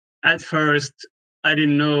lie. At first, I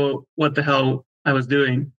didn't know what the hell I was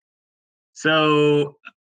doing. So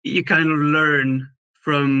you kind of learn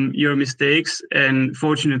from your mistakes, and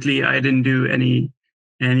fortunately, I didn't do any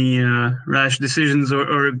rash decisions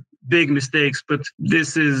or big mistakes. But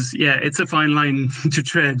this is, it's a fine line to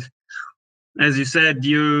tread. As you said,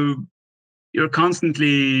 you're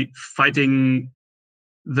constantly fighting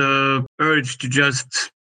the urge to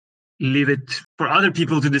just leave it for other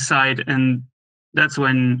people to decide, and that's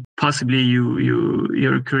when possibly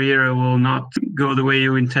your career will not go the way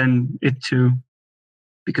you intend it to,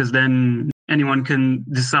 because then anyone can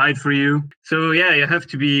decide for you. So you have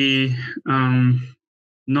to be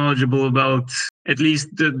knowledgeable about at least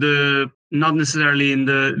the not necessarily in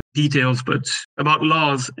the details, but about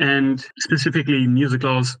laws, and specifically music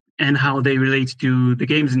laws, and how they relate to the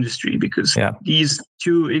games industry, because these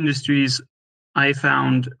two industries I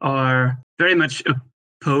found are very much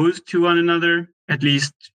opposed to one another, at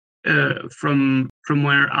least from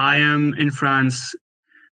where I am in France.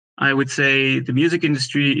 I would say the music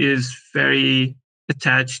industry is very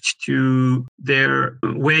attached to their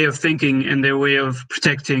way of thinking and their way of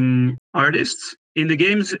protecting artists. In the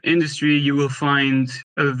games industry, you will find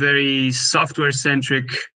a very software-centric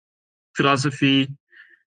philosophy.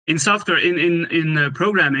 In software, in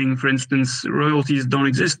programming, for instance, royalties don't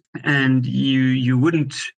exist, and you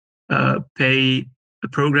wouldn't pay a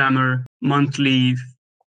programmer monthly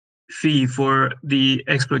fee for the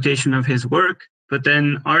exploitation of his work. But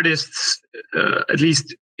then artists, at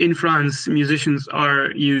least in France, musicians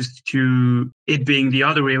are used to it being the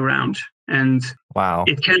other way around. And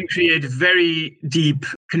it can create very deep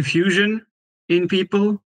confusion in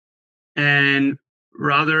people. And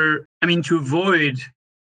to avoid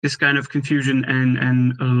this kind of confusion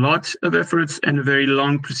and a lot of efforts and a very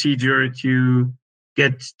long procedure to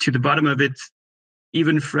get to the bottom of it,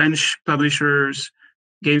 even French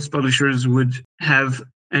games publishers would have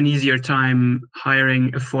an easier time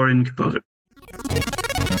hiring a foreign composer.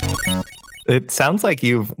 It sounds like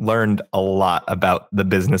you've learned a lot about the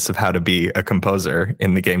business of how to be a composer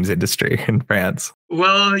in the games industry in France.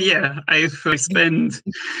 Well, I've spent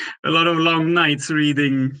a lot of long nights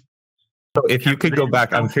reading. So if you could go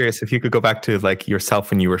back, I'm curious if you could go back to like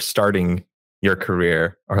yourself when you were starting your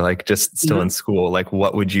career, or like just still in school, like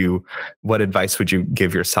what advice would you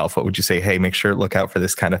give yourself? What would you say? Hey, make sure look out for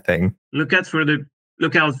this kind of thing. Look out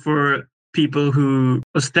for people who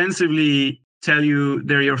ostensibly tell you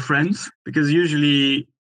they're your friends, because usually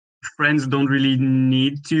friends don't really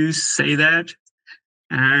need to say that.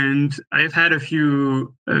 And I've had a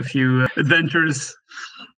few adventures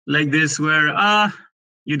like this where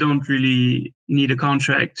you don't really need a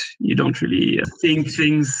contract. You don't really think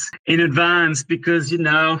things in advance, because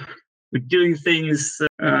we're doing things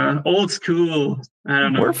old school. I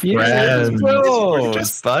don't know. We're friends. We're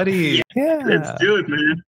just buddies. Let's do it,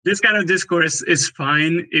 man. This kind of discourse is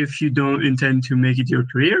fine if you don't intend to make it your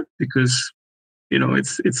career, because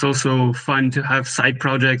it's also fun to have side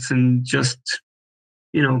projects and just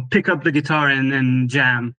pick up the guitar and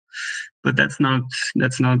jam. But that's not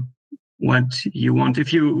what you want.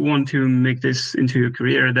 If you want to make this into your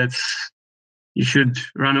career, you should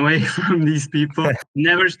run away from these people.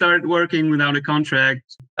 Never start working without a contract.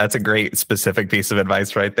 That's a great specific piece of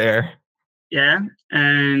advice right there. Yeah.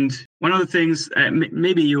 And one of the things,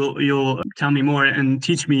 maybe you'll tell me more and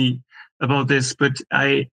teach me about this, but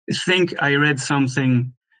I think I read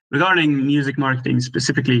something regarding music marketing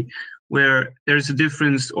specifically, where there's a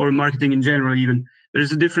difference, or marketing in general even,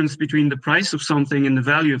 there's a difference between the price of something and the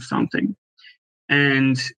value of something.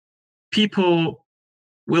 And people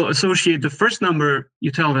will associate the first number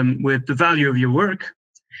you tell them with the value of your work.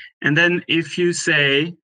 And then if you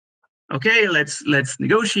say, okay, let's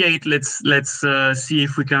negotiate, let's see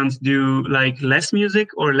if we can't do like less music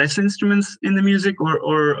or less instruments in the music,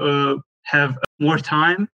 or have more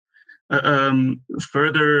time,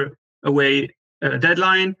 further away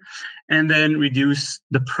deadline, and then reduce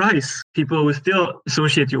the price. People will still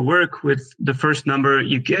associate your work with the first number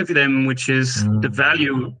you give them, which is the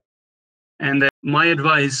value. And my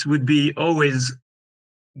advice would be always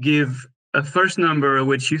give a first number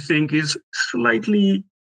which you think is slightly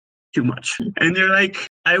too much. And you're like,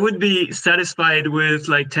 I would be satisfied with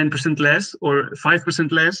like 10% less or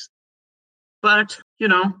 5% less. But,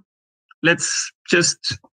 let's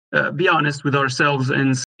just be honest with ourselves.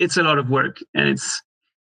 And it's a lot of work, and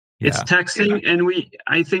it's taxing. And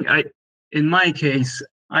in my case,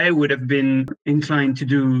 I would have been inclined to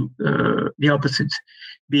do the opposite,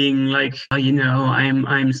 being like,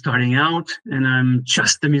 I'm starting out, and I'm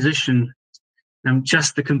just a musician, I'm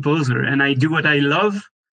just a composer, and I do what I love.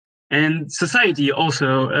 And society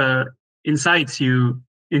also incites you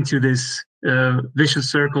into this vicious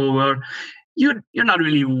circle where you're not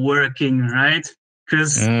really working, right?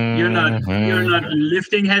 Because you're not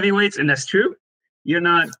lifting heavy weights, and that's true. You're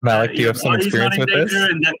not. Malik, do you have some experience with this?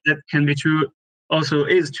 And that can be true. Also,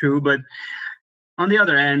 is true. But on the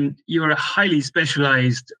other hand, you're a highly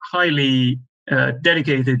specialized, highly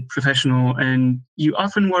dedicated professional, and you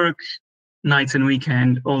often work nights and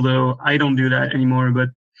weekend. Although I don't do that anymore, but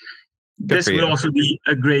this would also be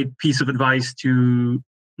a great piece of advice to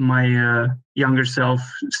my younger self.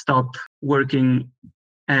 Stop working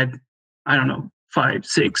at, I don't know, 5,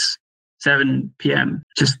 6, 7 p.m.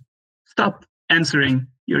 Just stop answering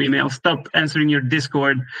your email, stop answering your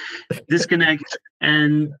Discord, disconnect,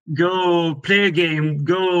 and go play a game,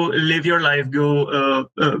 go live your life, go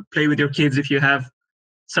play with your kids if you have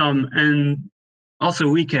some. And also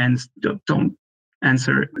weekends, don't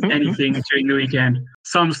answer anything during the weekend.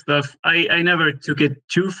 Some stuff, I never took it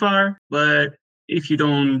too far, but if you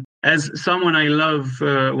don't, as someone I love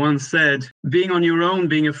once said, being on your own,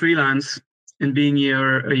 being a freelance, and being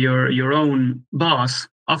your own boss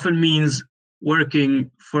often means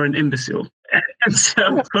working for an imbecile. And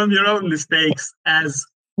so from your own mistakes as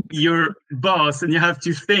your boss, and you have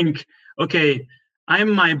to think, okay,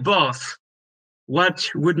 I'm my boss. What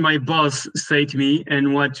would my boss say to me,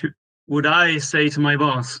 and what would I say to my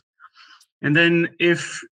boss? And then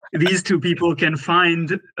if these two people can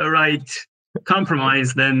find a right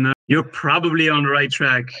compromise, then you're probably on the right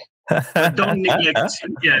track. But don't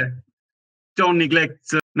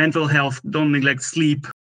neglect mental health. Don't neglect sleep.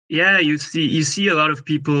 Yeah, you see a lot of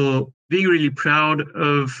people being really proud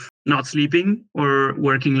of not sleeping or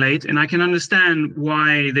working late, and I can understand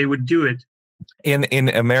why they would do it. In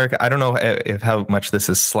America, I don't know if how much this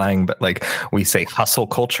is slang, but like we say hustle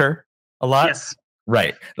culture a lot. Yes.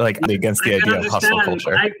 Right. Like against the idea of hustle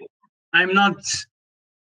culture. I'm not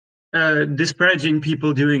disparaging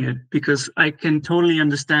people doing it, because I can totally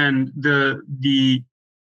understand the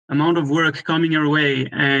amount of work coming your way,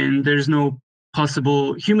 and there's no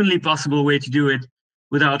humanly possible way to do it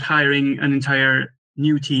without hiring an entire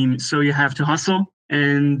new team. So you have to hustle,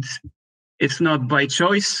 and it's not by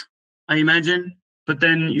choice, I imagine. But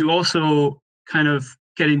then you also kind of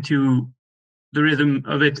get into the rhythm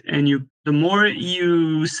of it, and the more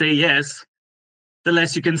you say yes, the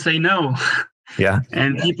less you can say no. Yeah.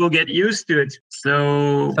 And people get used to it.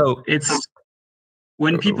 So it's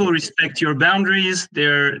when people respect your boundaries,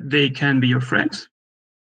 they can be your friends,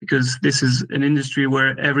 because this is an industry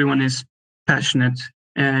where everyone is passionate,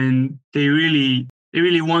 and they really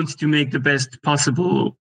want to make the best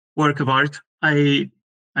possible work of art. I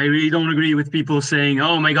really don't agree with people saying,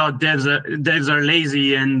 "Oh my God, devs are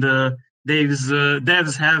lazy, and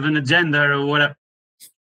devs have an agenda or whatever."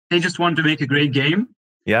 They just want to make a great game.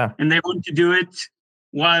 Yeah. And they want to do it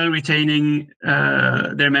while retaining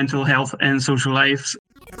their mental health and social lives.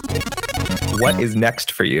 What is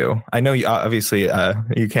next for you? I know you obviously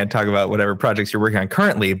you can't talk about whatever projects you're working on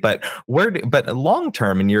currently, but long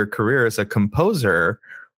term in your career as a composer,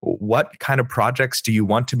 what kind of projects do you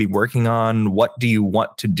want to be working on? What do you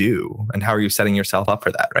want to do? And how are you setting yourself up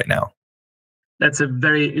for that right now? That's a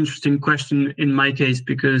very interesting question in my case,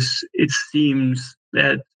 because it seems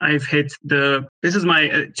that I've hit this is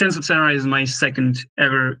my Chance of Samurai is my second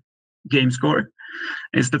ever game score.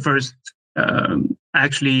 It's the first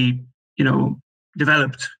actually,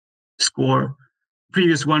 developed score.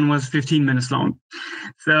 Previous one was 15 minutes long.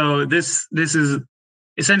 So this is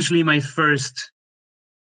essentially my first.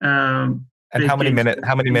 And how many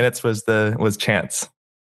minutes was Chance?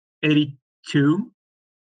 82.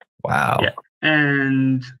 Wow. Yeah.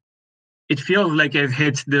 And it feels like I've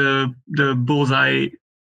hit the bullseye,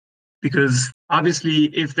 because obviously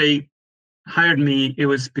if they hired me, it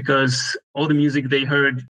was because all the music they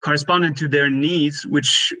heard corresponded to their needs,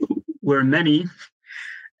 which were many.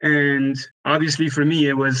 And obviously for me,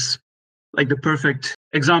 it was like the perfect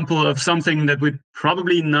example of something that would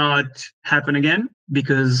probably not happen again,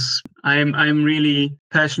 because I'm really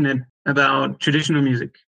passionate about traditional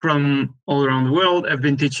music from all around the world. I've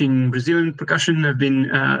been teaching Brazilian percussion. I've been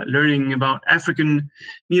learning about African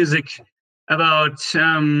music, about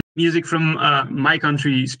music from my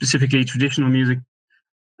country, specifically traditional music.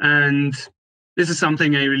 And this is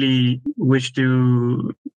something I really wish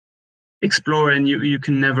to explore, and you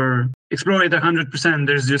can never explore it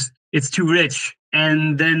 100%. It's too rich.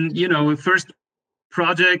 And then, first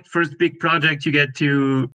big project, you get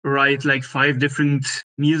to write like 5 different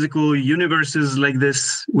musical universes like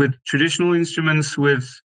this with traditional instruments, with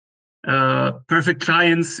perfect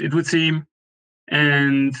clients, it would seem.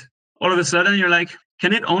 And all of a sudden you're like,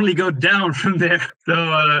 can it only go down from there? So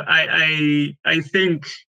I think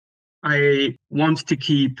I want to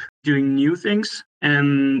keep doing new things,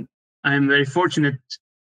 and I'm very fortunate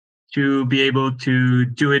to be able to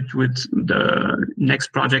do it with the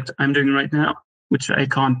next project I'm doing right now, which I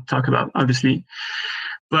can't talk about, obviously.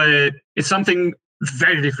 But it's something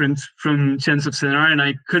very different from Chance of Sonar, and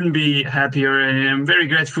I couldn't be happier. And I'm very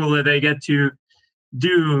grateful that I get to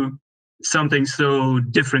do something so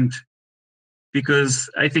different, because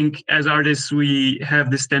I think as artists, we have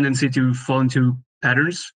this tendency to fall into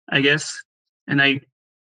patterns, I guess. And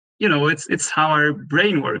it's how our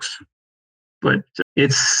brain works. But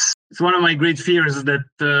it's one of my great fears that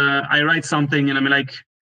I write something and I'm like,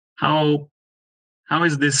 how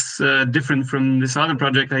is this different from this other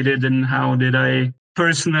project I did, and how did I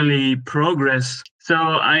personally progress? So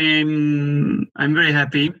I'm very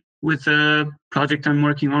happy with the project I'm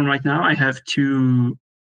working on right now. I have 2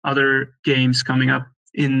 other games coming up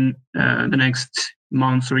in the next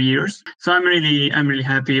months or years. So I'm really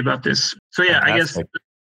happy about this. So yeah, Fantastic. I guess,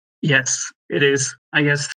 yes, it is. I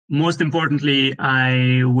guess most importantly,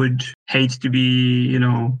 I would hate to be,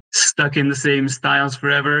 stuck in the same styles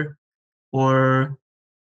forever or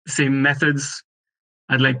the same methods.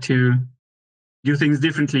 I'd like to do things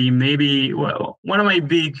differently. Maybe, one of my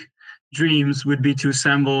big dreams would be to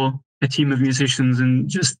assemble a team of musicians and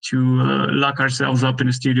just to lock ourselves up in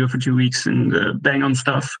a studio for 2 weeks and bang on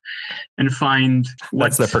stuff and find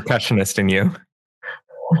What's the percussionist in you?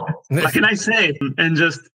 what can I say? And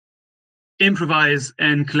just improvise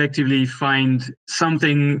and collectively find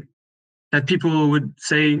something that people would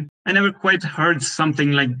say, I never quite heard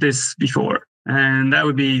something like this before. And that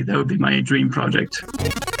would be my dream project.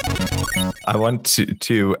 I want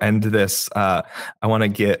to end this. I want to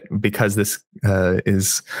get, because this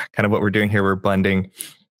is kind of what we're doing here. We're blending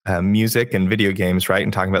music and video games, right?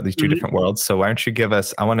 And talking about these 2 different worlds. So why don't you give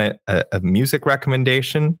us, I want a music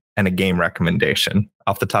recommendation and a game recommendation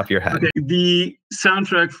off the top of your head. Okay. The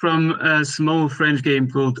soundtrack from a small French game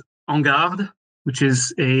called En Garde, which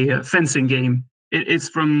is a fencing game. It's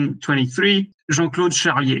from 23, Jean-Claude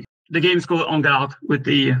Charlier. The game is called En Garde with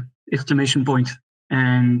the exclamation point.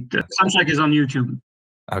 And the soundtrack is on YouTube.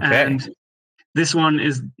 Okay. And this one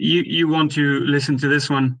is, you want to listen to this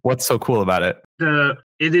one. What's so cool about it?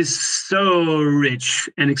 It is so rich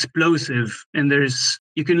and explosive, and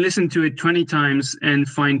you can listen to it 20 times and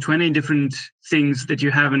find 20 different things that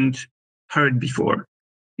you haven't heard before.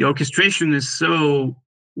 The orchestration is so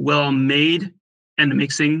well made, and the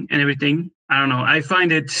mixing and everything. I don't know. I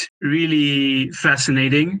find it really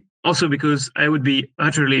fascinating. Also because I would be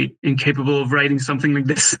utterly incapable of writing something like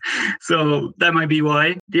this. So that might be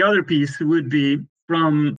why. The other piece would be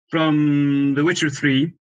from The Witcher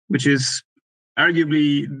 3, which is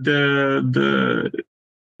arguably the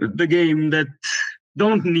game that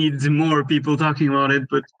don't need more people talking about it,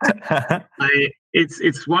 but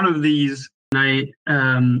it's one of these. And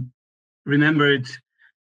I remembered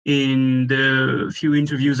in the few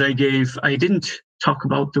interviews I gave, I didn't talk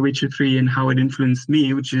about The Witcher 3 and how it influenced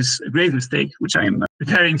me, which is a grave mistake, which I am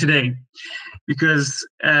repairing today, because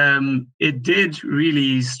it did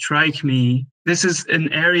really strike me. This is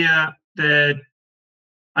an area that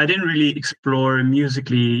I didn't really explore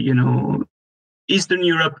musically, Eastern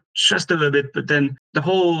Europe just a little bit, but then the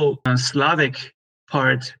whole Slavic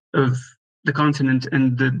part of the continent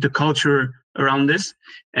and the culture around this.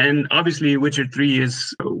 And obviously Witcher 3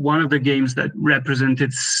 is one of the games that represent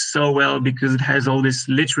it so well, because it has all this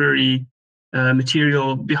literary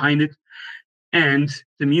material behind it. And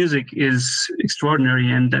the music is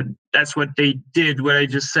extraordinary. And that's what they did, what I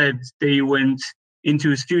just said. They went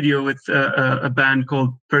into a studio with a band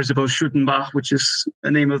called Percival Schuttenbach, which is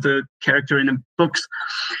the name of the character in the books.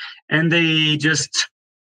 And they just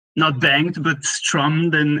not banged, but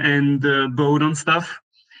strummed and bowed on stuff.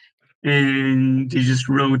 And they just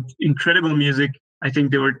wrote incredible music. I think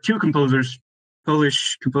there were 2 composers,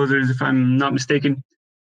 Polish composers, if I'm not mistaken.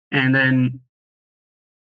 And then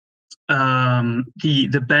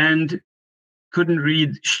the band couldn't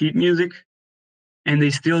read sheet music, and they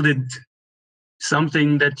still did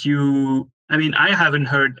something that I haven't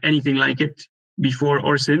heard anything like it before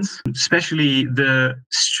or since. Especially the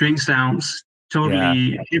string sounds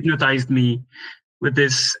totally hypnotized me with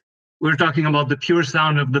this. We're talking about the pure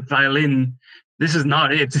sound of the violin, this is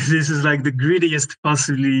not it. This is like the grittiest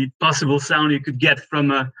possible sound you could get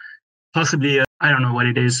from I don't know what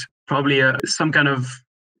it is, probably some kind of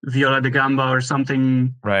viola da gamba or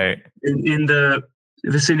something Right. in the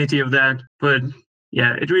vicinity of that. But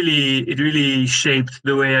yeah, it really shaped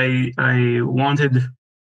the way I wanted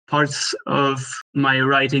parts of my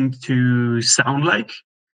writing to sound like.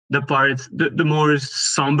 The more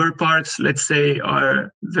somber parts, let's say,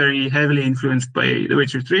 are very heavily influenced by The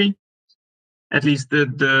Witcher 3. At least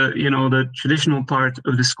the traditional part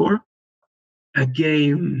of the score. A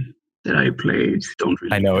game that I played, don't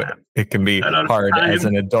really. I know have it can be a lot of hard time. as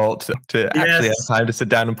an adult to actually have Yes. time to sit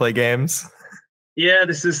down and play games. Yeah,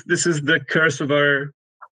 this is the curse of our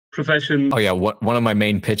profession. Oh yeah, one of my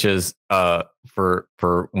main pitches for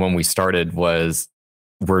when we started was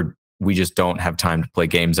we just don't have time to play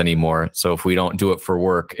games anymore. So if we don't do it for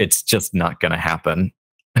work, it's just not going to happen.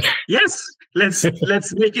 Yes, let's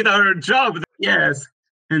make it our job. Yes.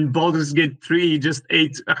 And Baldur's Gate 3 just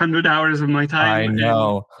ate 100 hours of my time. I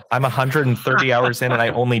know. I'm 130 hours in and I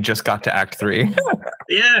only just got to Act 3.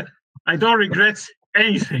 Yeah, I don't regret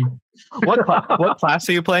anything. What class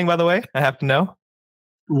are you playing, by the way? I have to know.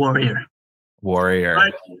 Warrior.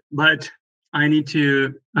 But I need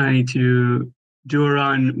to do a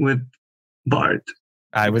run with Bard.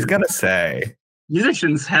 I was going to say.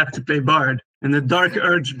 Musicians have to play Bard. And the Dark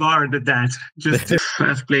Urge Bard at that.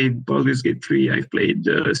 I've played Baldur's Gate 3. I've played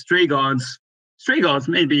Stray Gods. Stray Gods,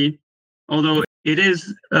 maybe. Although it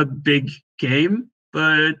is a big game.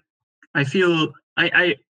 But I feel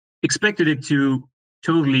I expected it to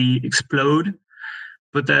totally explode.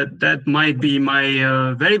 But that might be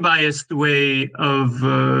my very biased way of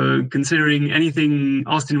considering anything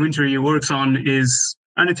Austin Wintory works on is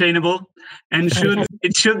unattainable and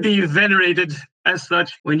should be venerated as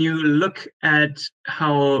such. When you look at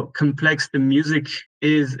how complex the music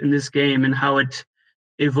is in this game and how it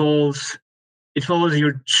evolves, it follows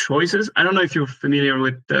your choices. I don't know if you're familiar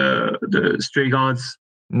with the Stray Gods.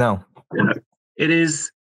 No. It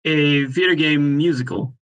is a video game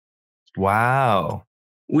musical. Wow.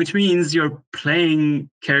 Which means you're playing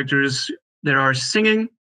characters that are singing,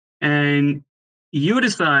 and you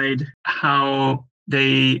decide how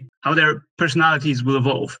their personalities will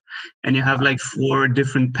evolve, and you have like 4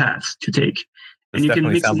 different paths to take. This and you can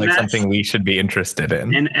definitely mix sounds and like match, something we should be interested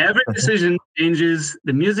in. and every decision changes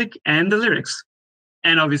the music and the lyrics,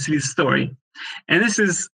 and obviously the story. And this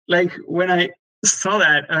is like, when I saw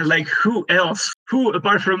that, I was like, who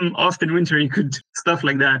apart from Austin Wintory could stuff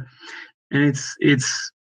like that? And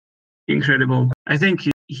it's incredible. I think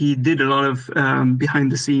he did a lot of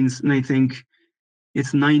behind the scenes, and I think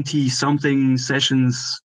it's 90 something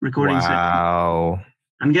sessions recording. Wow.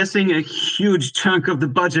 I'm guessing a huge chunk of the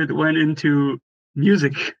budget went into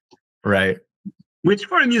music. Right. Which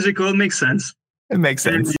for a musical makes sense. It makes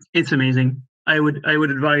sense. And it's amazing. I would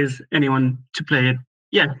advise anyone to play it.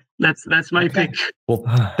 Yeah, that's my pick. Well,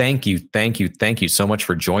 thank you so much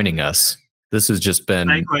for joining us. This has just been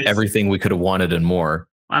Likewise. Everything we could have wanted and more.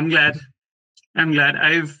 I'm glad.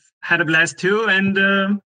 I've had a blast too.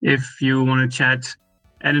 And if you want to chat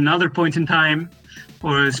at another point in time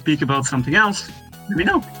or speak about something else, let me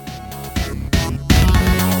know.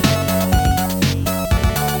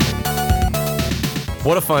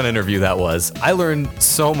 What a fun interview that was. I learned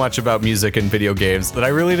so much about music and video games that I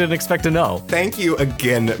really didn't expect to know. Thank you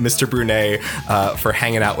again, Mr. Brunet, for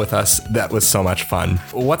hanging out with us. That was so much fun.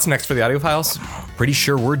 What's next for the audio files? Pretty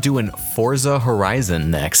sure we're doing Forza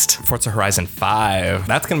Horizon next. Forza Horizon 5.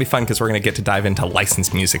 That's going to be fun because we're going to get to dive into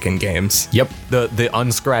licensed music in games. Yep, the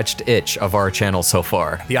unscratched itch of our channel so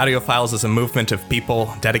far. The audio files is a movement of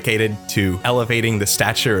people dedicated to elevating the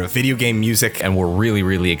stature of video game music. And we're really,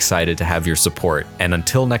 really excited to have your support. And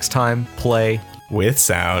until next time, play with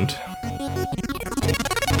sound.